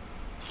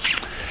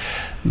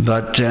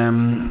 But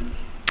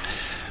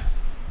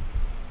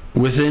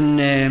within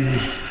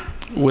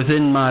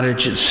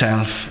marriage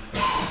itself,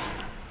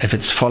 if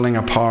it's falling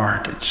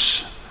apart,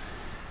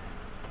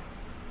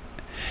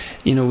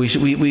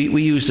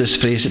 we use this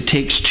phrase, it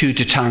takes two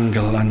to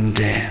tangle, and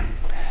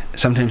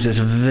sometimes it's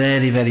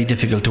very, very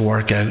difficult to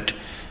work out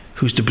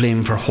who's to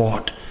blame for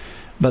what.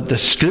 But the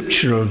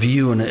scriptural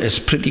view on it is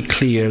pretty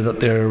clear that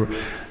there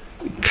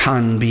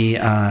can be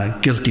a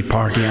guilty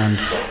party and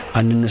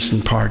an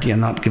innocent party,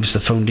 and that gives the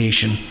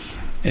foundation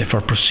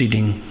for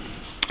proceeding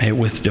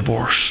with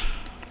divorce.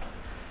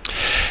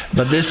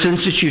 But this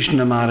institution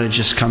of marriage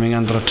is coming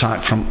under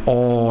attack from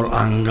all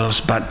angles.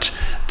 But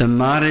the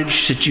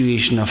marriage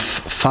situation of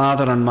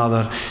father and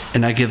mother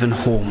in a given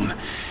home,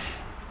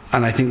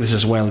 and I think this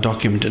is well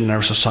documented in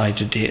our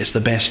society today, is the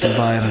best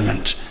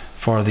environment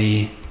for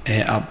the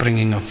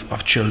upbringing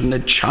of children.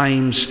 It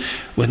chimes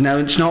with, now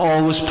it's not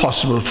always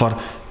possible for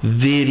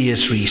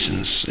various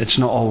reasons, it's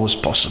not always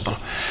possible,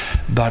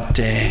 but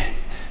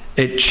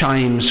it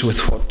chimes with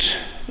what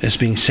is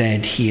being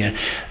said here.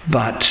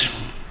 But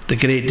the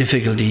great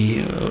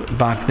difficulty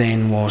back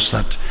then was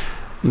that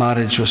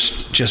marriage was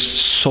just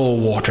so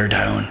watered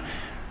down,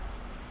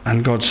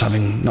 and God's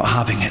not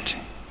having it.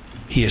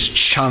 He is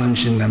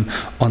challenging them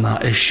on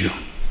that issue.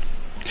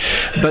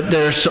 But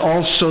there's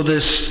also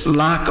this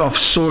lack of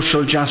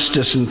social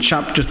justice in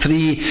chapter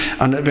 3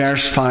 and at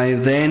verse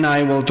 5. Then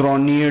I will draw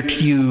near to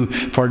you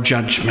for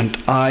judgment.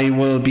 I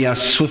will be a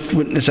swift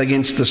witness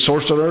against the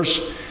sorcerers,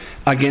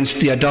 against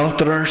the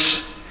adulterers,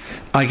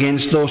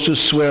 against those who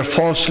swear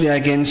falsely,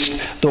 against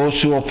those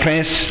who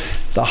oppress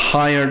the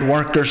hired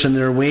workers in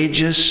their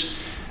wages,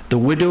 the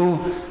widow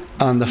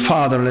and the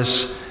fatherless,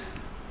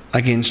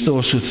 against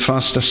those who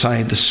thrust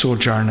aside the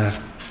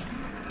sojourner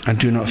and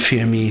do not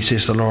fear me,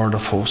 says the Lord of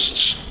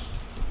hosts.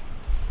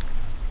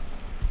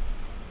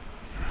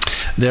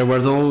 There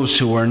were those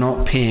who were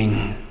not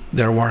paying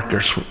their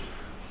workers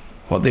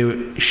what they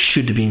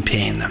should have been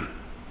paying them.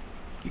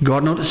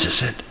 God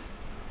notices it.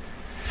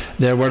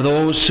 There were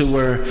those who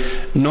were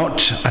not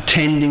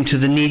attending to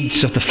the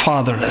needs of the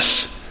fatherless.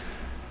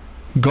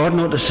 God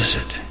notices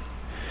it.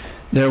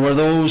 There were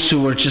those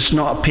who were just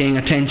not paying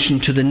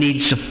attention to the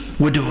needs of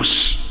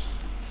widows.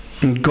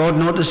 And God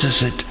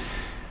notices it,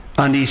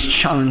 and He's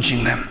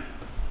challenging them.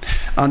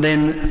 And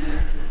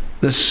then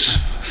this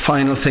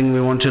final thing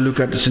we want to look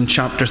at is in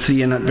chapter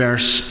 3 and at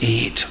verse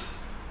 8.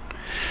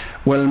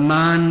 Will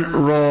man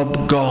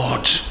rob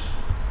God?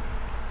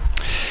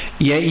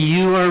 Yet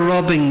you are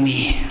robbing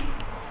me.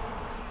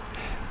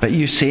 But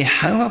you say,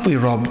 how have we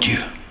robbed you?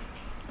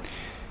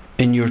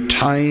 In your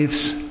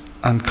tithes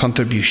and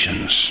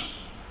contributions.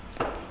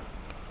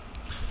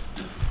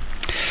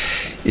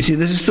 You see,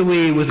 this is the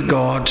way with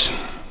God.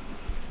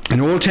 In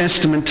Old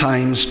Testament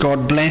times,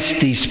 God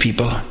blessed these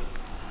people.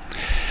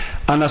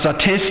 And as a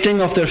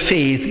testing of their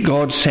faith,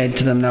 God said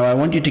to them, now I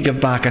want you to give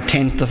back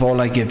 1/10 of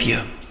all I give you.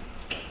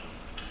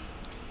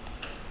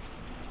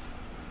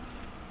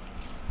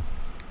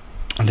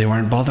 And they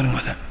weren't bothering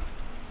with it.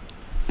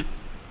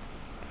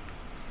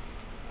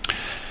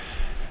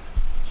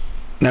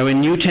 Now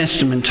in New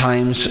Testament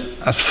times,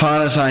 as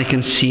far as I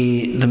can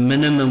see, the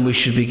minimum we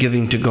should be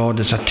giving to God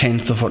is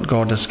 1/10 of what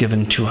God has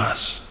given to us.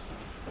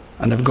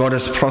 And if God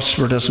has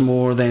prospered us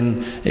more,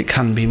 then it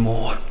can be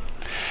more.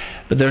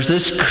 But there's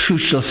this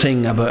crucial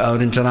thing about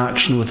our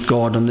interaction with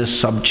God on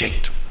this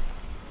subject.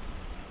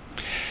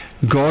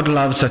 God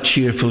loves a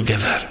cheerful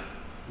giver.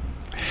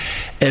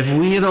 If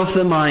we're of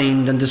the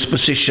mind and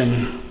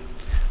disposition,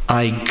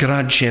 I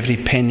grudge every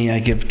penny I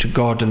give to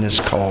God in His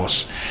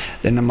cause,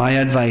 then my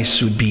advice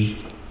would be,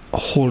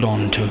 hold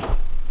on to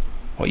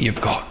what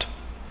you've got.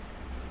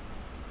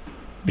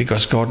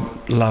 Because God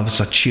loves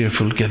a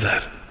cheerful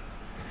giver.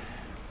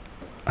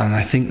 And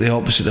I think the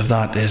opposite of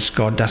that is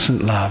God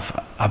doesn't love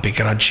a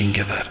begrudging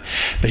giver.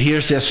 But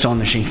here's the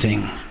astonishing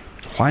thing.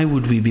 Why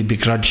would we be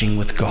begrudging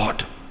with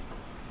God?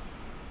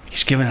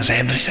 He's given us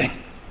everything.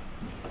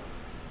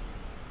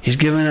 He's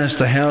given us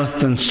the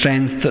health and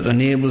strength that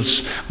enables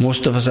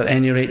most of us at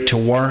any rate to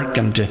work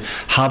and to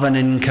have an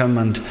income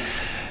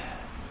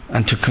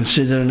and to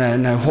consider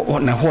now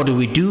what do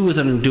we do with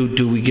it, and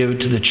do we give it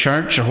to the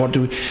church, or what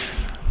do we...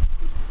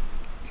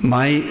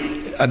 My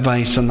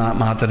advice on that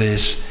matter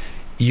is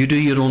you do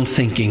your own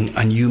thinking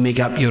and you make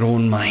up your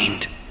own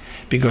mind,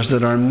 because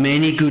there are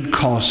many good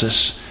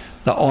causes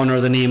that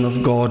honour the name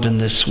of God in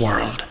this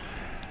world.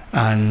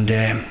 And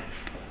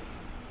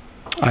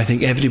I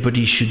think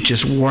everybody should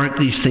just work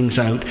these things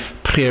out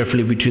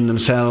prayerfully between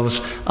themselves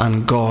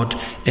and God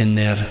in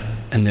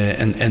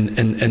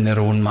their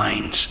own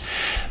minds.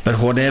 But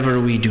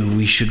whatever we do,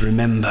 we should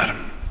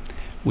remember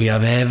we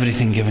have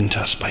everything given to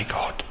us by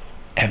God.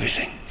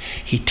 Everything.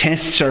 He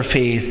tests our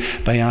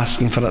faith by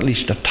asking for at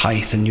least a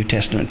tithe in New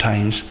Testament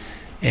times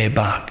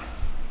back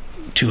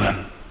to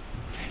Him.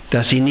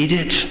 Does He need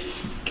it?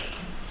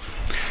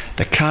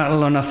 The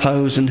cattle on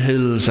 1,000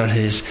 hills are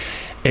His.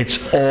 It's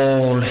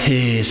all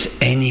His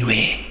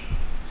anyway.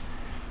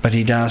 But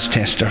He does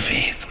test our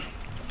faith.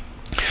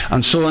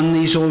 And so in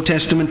these Old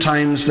Testament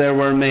times there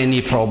were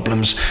many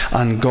problems,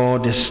 and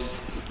God is,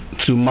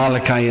 through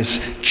Malachi, is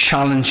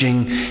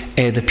challenging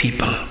the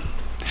people.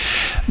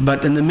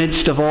 But in the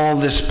midst of all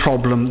this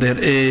problem there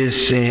is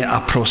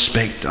a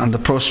prospect, and the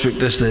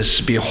prospect is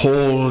this: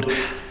 behold,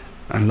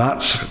 and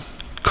that's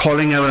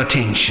calling our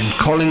attention,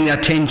 calling the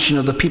attention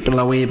of the people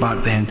away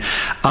back then.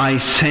 I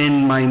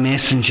send my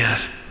messenger.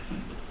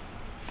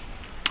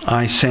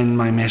 I send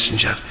my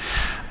messenger.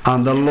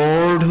 And the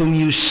Lord whom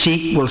you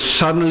seek will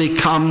suddenly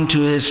come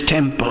to His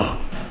temple.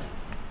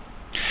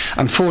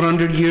 And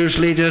 400 years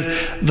later,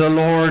 the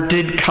Lord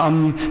did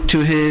come to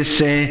His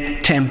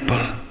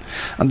temple.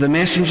 And the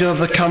messenger of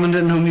the covenant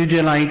in whom you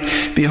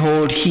delight,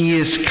 behold, He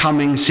is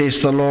coming, says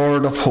the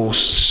Lord of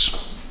hosts.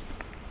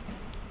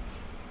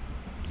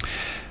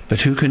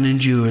 But who can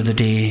endure the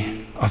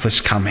day of His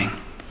coming?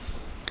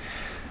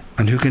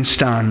 And who can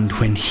stand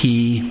when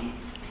He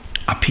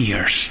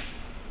appears?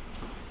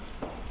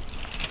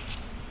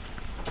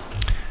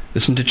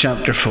 Listen to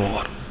chapter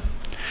 4.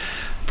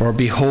 For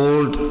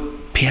behold,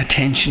 pay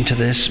attention to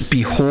this,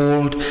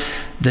 behold,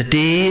 the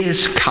day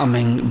is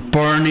coming,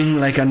 burning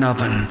like an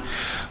oven,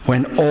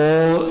 when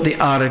all the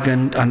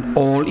arrogant and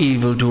all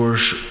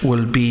evildoers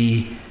will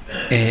be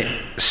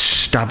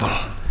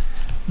stubble.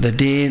 The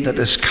day that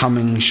is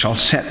coming shall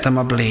set them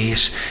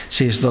ablaze,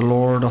 says the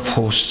Lord of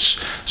hosts,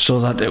 so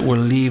that it will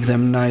leave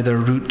them neither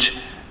root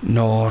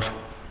nor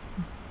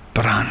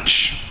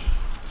branch.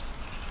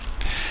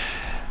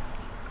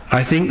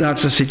 I think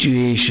that's a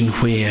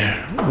situation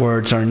where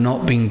words are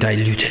not being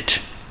diluted.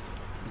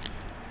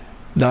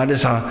 That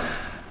is a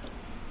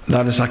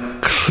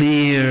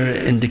clear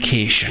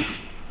indication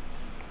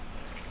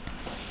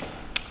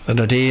that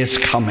a day is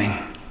coming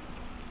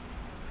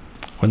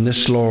when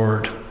this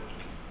Lord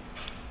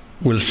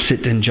will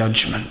sit in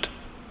judgment,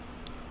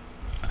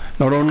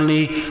 not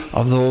only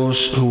of those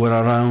who were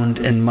around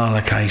in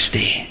Malachi's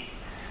day,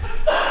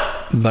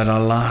 but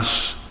alas,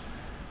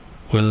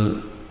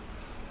 will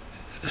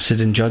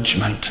sit in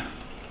judgment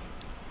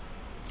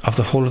of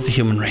the whole of the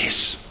human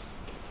race,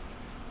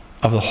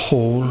 of the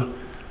whole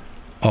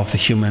of the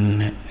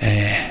human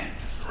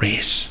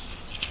race.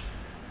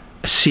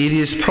 A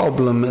serious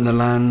problem in the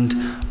land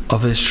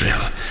of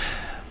Israel.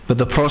 But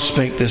the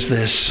prospect is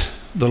this: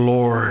 the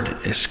Lord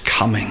is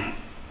coming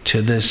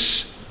to this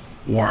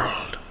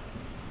world.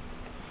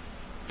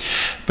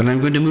 But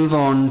I'm going to move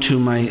on to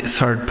my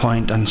third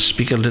point and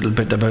speak a little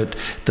bit about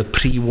the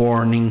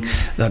pre-warning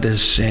that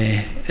is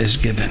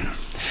given.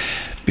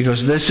 Because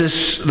this is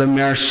the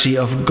mercy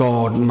of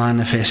God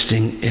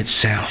manifesting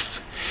itself.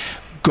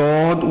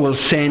 God will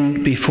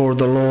send before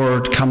the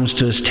Lord comes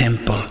to His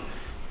temple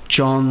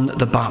John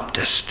the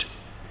Baptist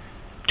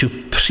to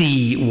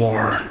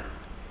pre-warn.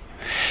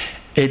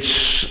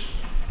 It's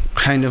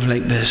kind of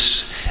like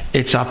this.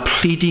 It's a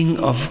pleading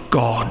of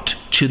God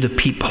to the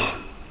people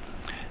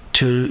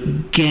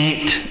to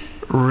get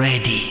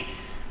ready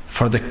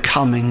for the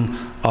coming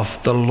of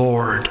the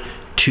Lord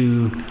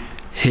to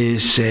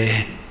His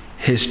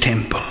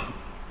temple.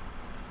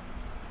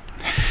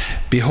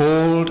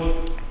 Behold,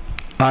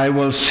 I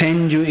will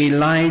send you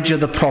Elijah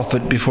the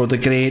prophet before the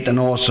great and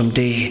awesome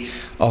day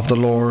of the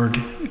Lord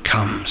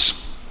comes.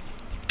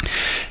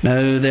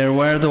 Now, there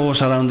were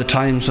those around the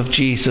times of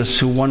Jesus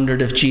who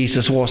wondered if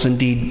Jesus was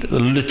indeed the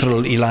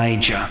literal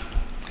Elijah.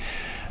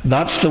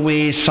 That's the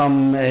way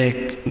some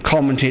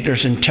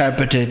commentators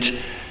interpreted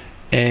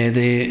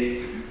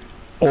the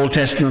Old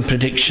Testament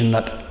prediction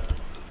that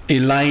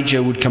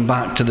Elijah would come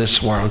back to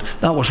this world.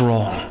 That was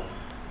wrong.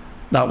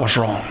 That was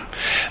wrong.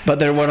 But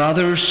there were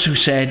others who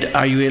said,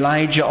 are you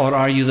Elijah or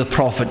are you the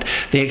prophet?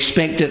 They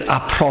expected a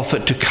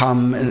prophet to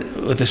come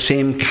with the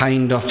same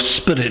kind of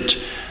spirit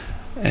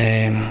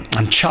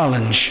and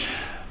challenge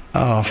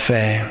of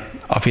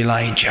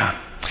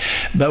Elijah.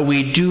 But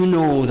we do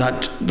know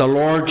that the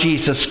Lord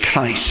Jesus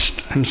Christ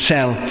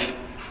Himself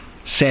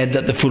said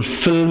that the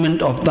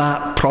fulfillment of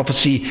that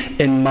prophecy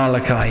in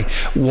Malachi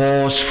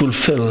was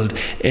fulfilled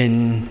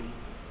in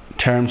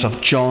terms of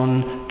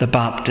John the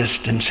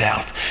Baptist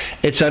himself.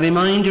 It's a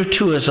reminder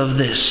to us of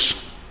this.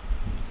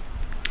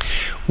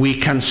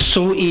 We can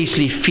so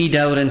easily feed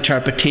our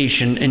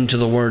interpretation into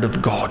the Word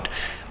of God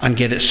and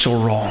get it so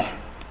wrong.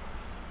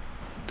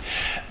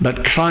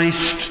 But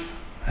Christ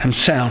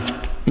Himself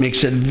makes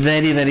it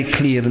very, very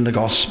clear in the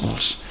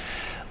Gospels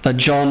that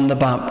John the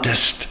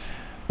Baptist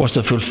was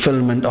the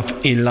fulfillment of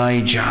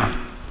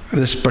Elijah.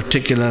 This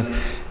particular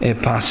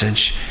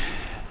passage,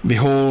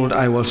 behold,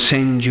 I will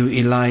send you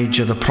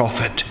Elijah the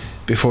prophet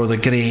before the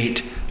great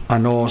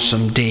and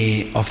awesome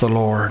day of the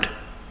Lord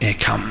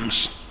comes.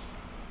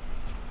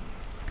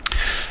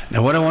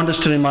 Now what I want us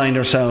to remind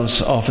ourselves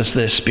of is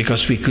this,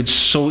 because we could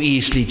so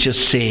easily just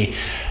say,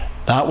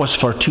 that was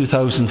for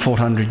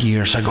 2,400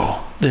 years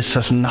ago. This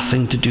has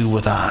nothing to do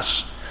with us.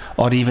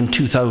 Or even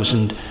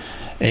 2,000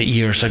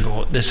 years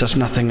ago. This has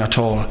nothing at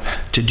all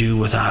to do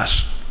with us.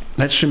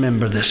 Let's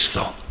remember this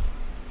though.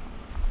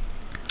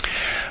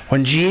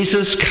 When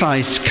Jesus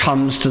Christ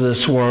comes to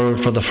this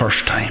world for the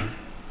first time,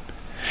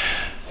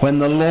 when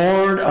the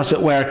Lord, as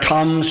it were,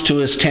 comes to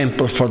his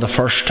temple for the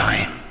first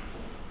time,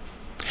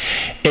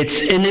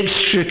 it's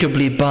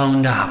inextricably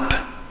bound up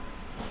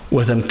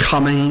with him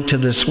coming to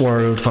this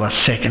world for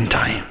a second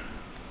time.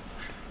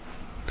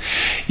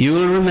 You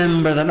will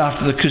remember that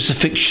after the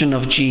crucifixion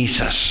of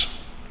Jesus,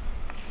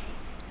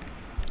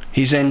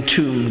 he's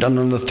entombed, and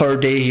on the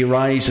third day he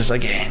rises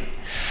again.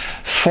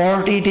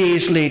 40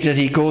 days later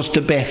he goes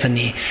to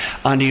Bethany,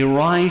 and he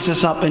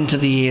rises up into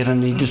the air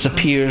and he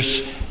disappears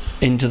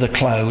into the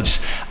clouds.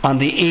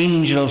 And the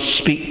angels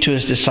speak to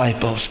his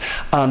disciples,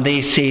 and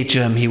they say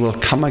to him, he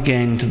will come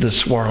again to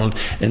this world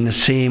in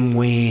the same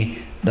way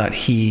that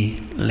he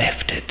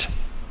left it.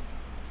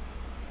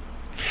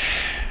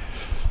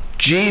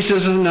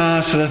 Jesus of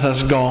Nazareth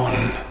has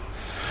gone.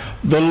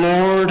 The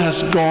Lord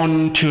has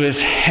gone to his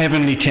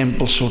heavenly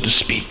temple, so to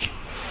speak.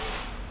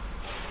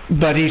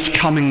 But he's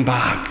coming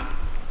back.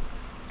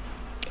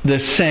 The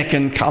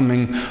second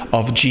coming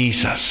of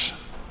Jesus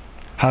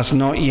has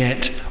not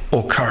yet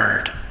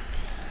occurred.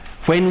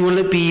 When will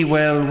it be?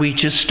 Well, we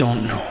just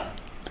don't know.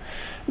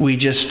 We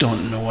just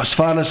don't know. As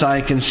far as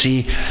I can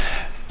see,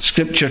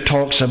 Scripture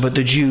talks about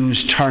the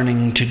Jews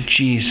turning to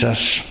Jesus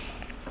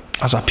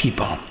as a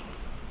people.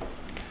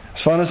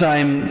 As far as I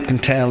can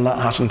tell, that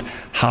hasn't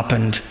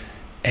happened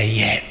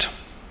yet.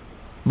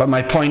 But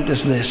my point is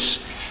this: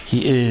 he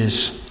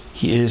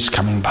is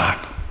coming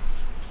back.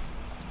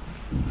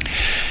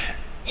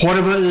 What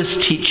about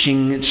this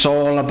teaching? It's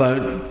all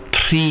about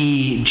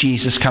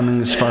pre-Jesus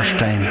coming this first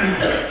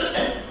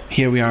time.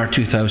 Here we are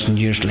 2,000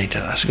 years later.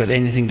 Has it got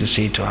anything to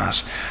say to us?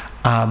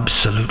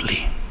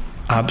 Absolutely.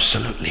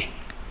 Absolutely.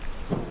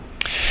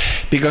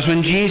 Because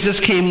when Jesus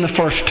came the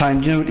first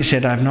time, you know what he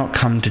said? I've not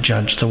come to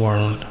judge the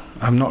world.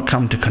 I've not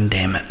come to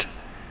condemn it.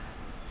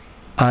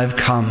 I've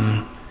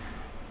come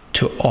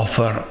to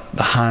offer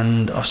the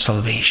hand of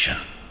salvation.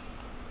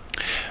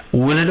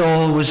 Will it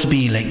always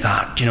be like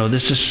that? You know,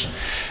 this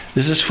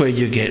is where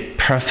you get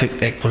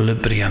perfect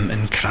equilibrium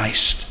in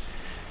Christ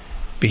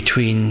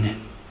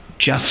between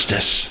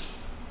justice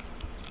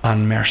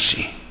and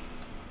mercy.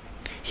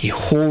 He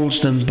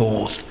holds them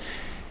both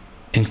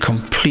in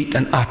complete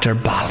and utter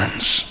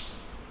balance.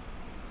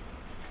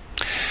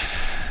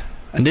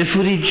 And if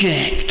we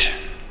reject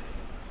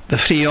the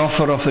free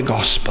offer of the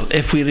gospel,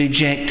 if we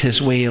reject his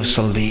way of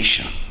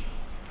salvation,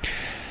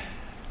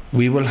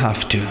 we will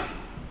have to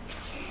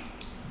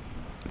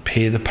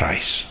pay the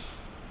price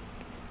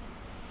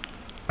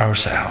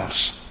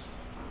ourselves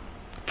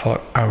for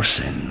our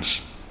sins.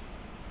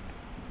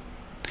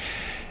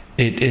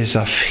 It is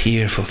a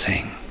fearful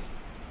thing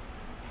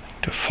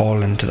to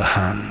fall into the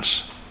hands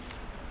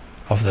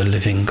of the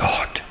living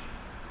God,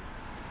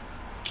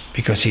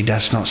 because he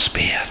does not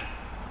spare.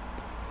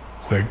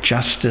 Where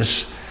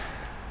justice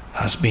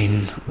has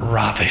been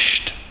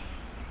ravished,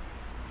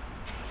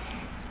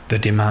 the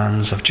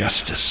demands of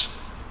justice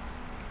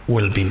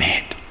will be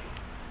met.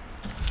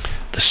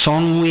 The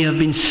song we have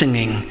been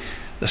singing,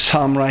 the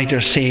psalm writer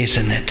says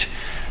in it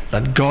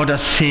that God has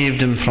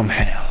saved him from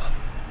hell.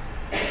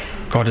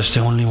 God is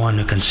the only one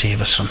who can save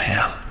us from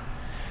hell.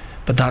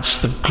 But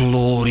that's the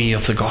glory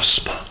of the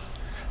gospel.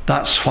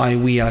 That's why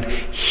we are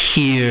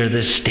here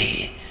this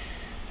day.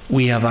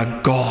 We have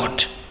a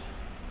God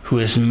who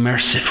is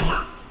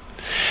merciful.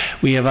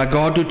 We have a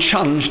God who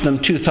challenged them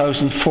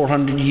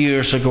 2,400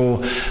 years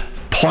ago,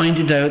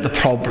 pointed out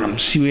the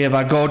problems. We have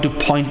a God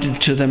who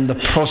pointed to them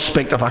the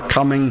prospect of a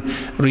coming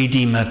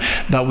Redeemer.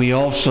 But we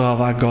also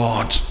have a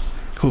God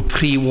who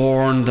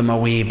pre-warned them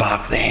away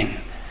back then.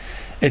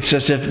 It's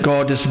as if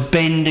God is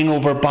bending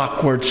over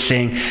backwards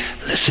saying,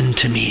 listen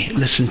to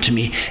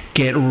me,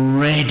 get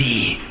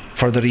ready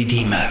for the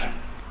Redeemer.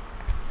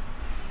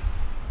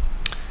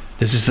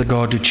 This is the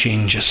God who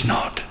changes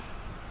not.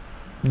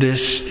 This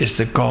is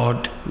the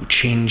God who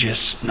changes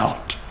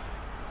not.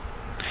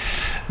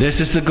 This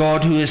is the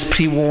God who is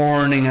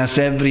pre-warning us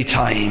every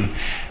time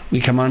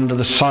we come under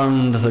the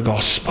sound of the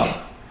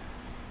gospel.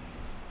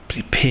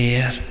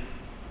 Prepare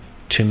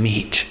to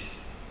meet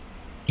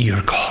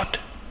your God.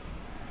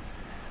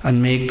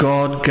 And may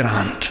God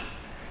grant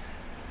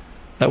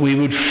that we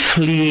would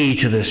flee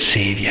to this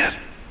Saviour,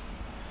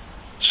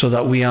 so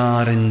that we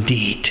are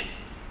indeed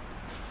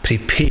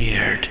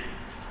prepared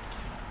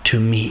to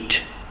meet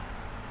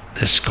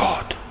this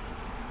God.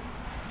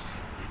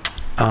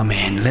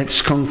 Amen.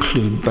 Let's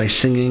conclude by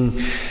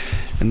singing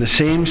In the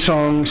same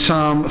song,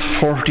 Psalm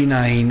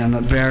 49, and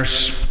at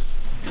verse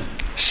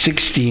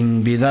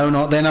 16, be thou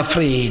not then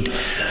afraid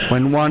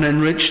when one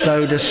enriched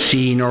thou dost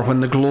see, nor when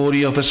the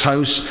glory of his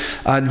house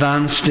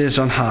advanced is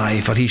on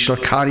high, for he shall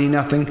carry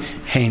nothing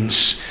hence,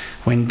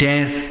 when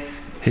death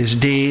his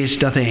days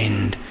doth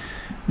end,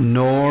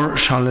 nor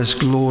shall his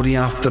glory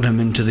after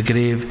him into the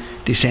grave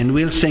descend.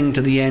 We'll sing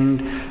to the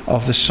end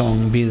of the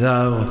song, be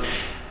thou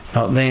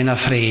not then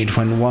afraid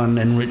when one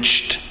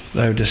enriched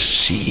thou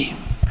dost see.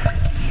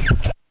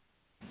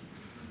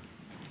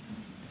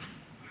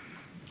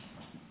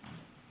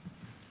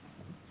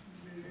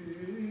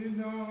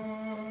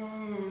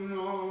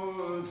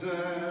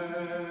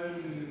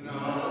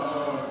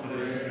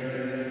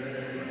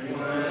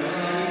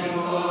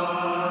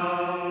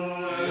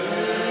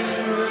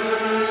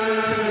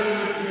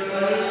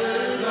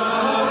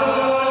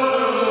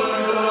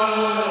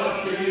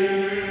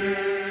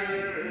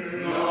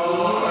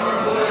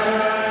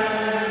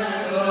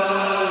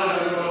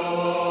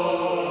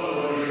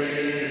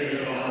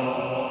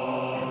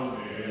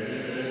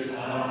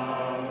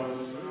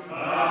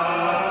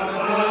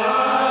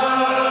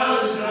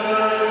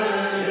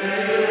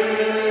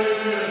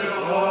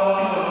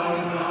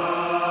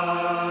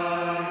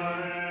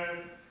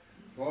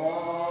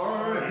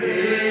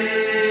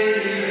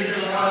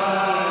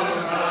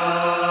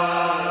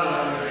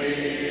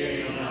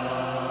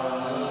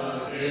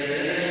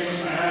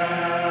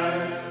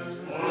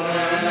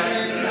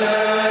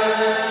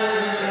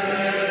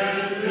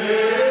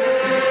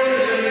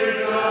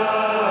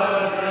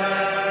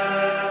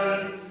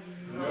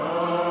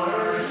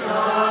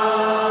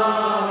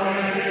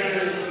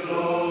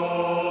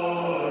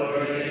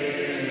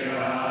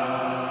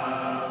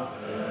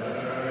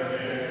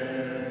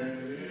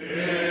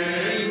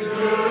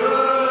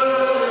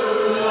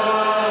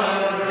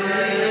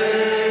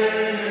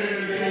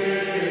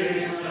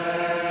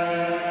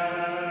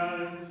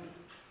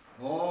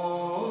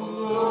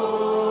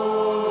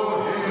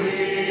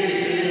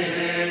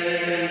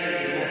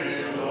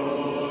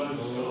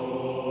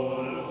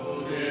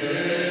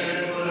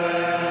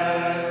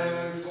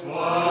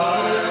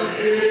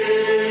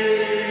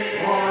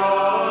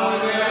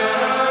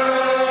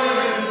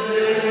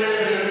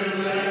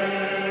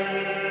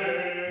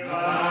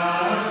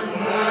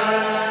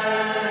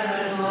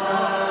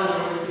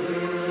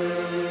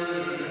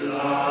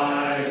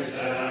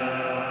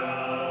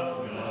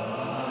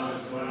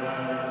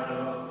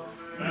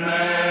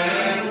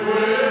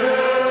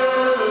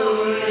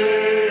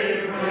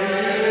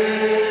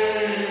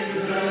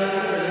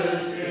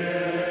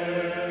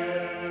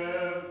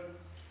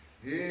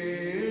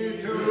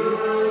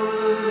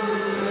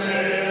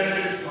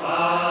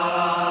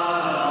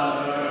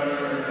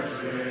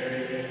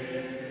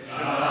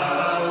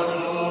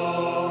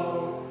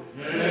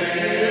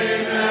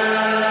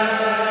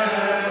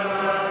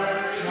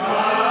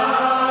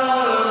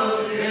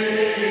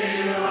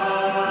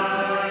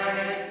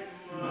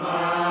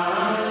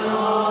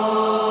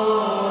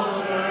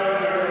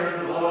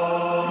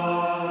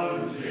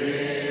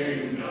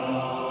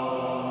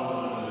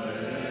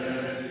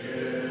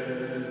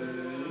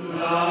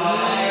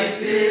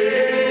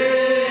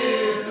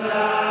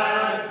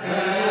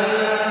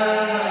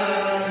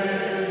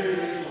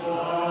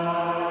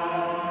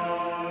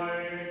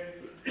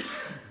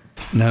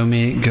 Now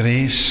may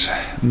grace,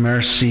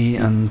 mercy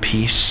and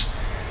peace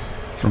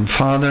from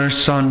Father,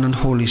 Son and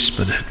Holy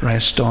Spirit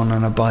rest on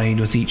and abide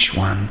with each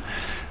one,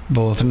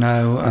 both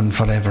now and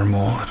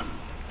forevermore.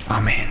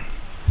 Amen.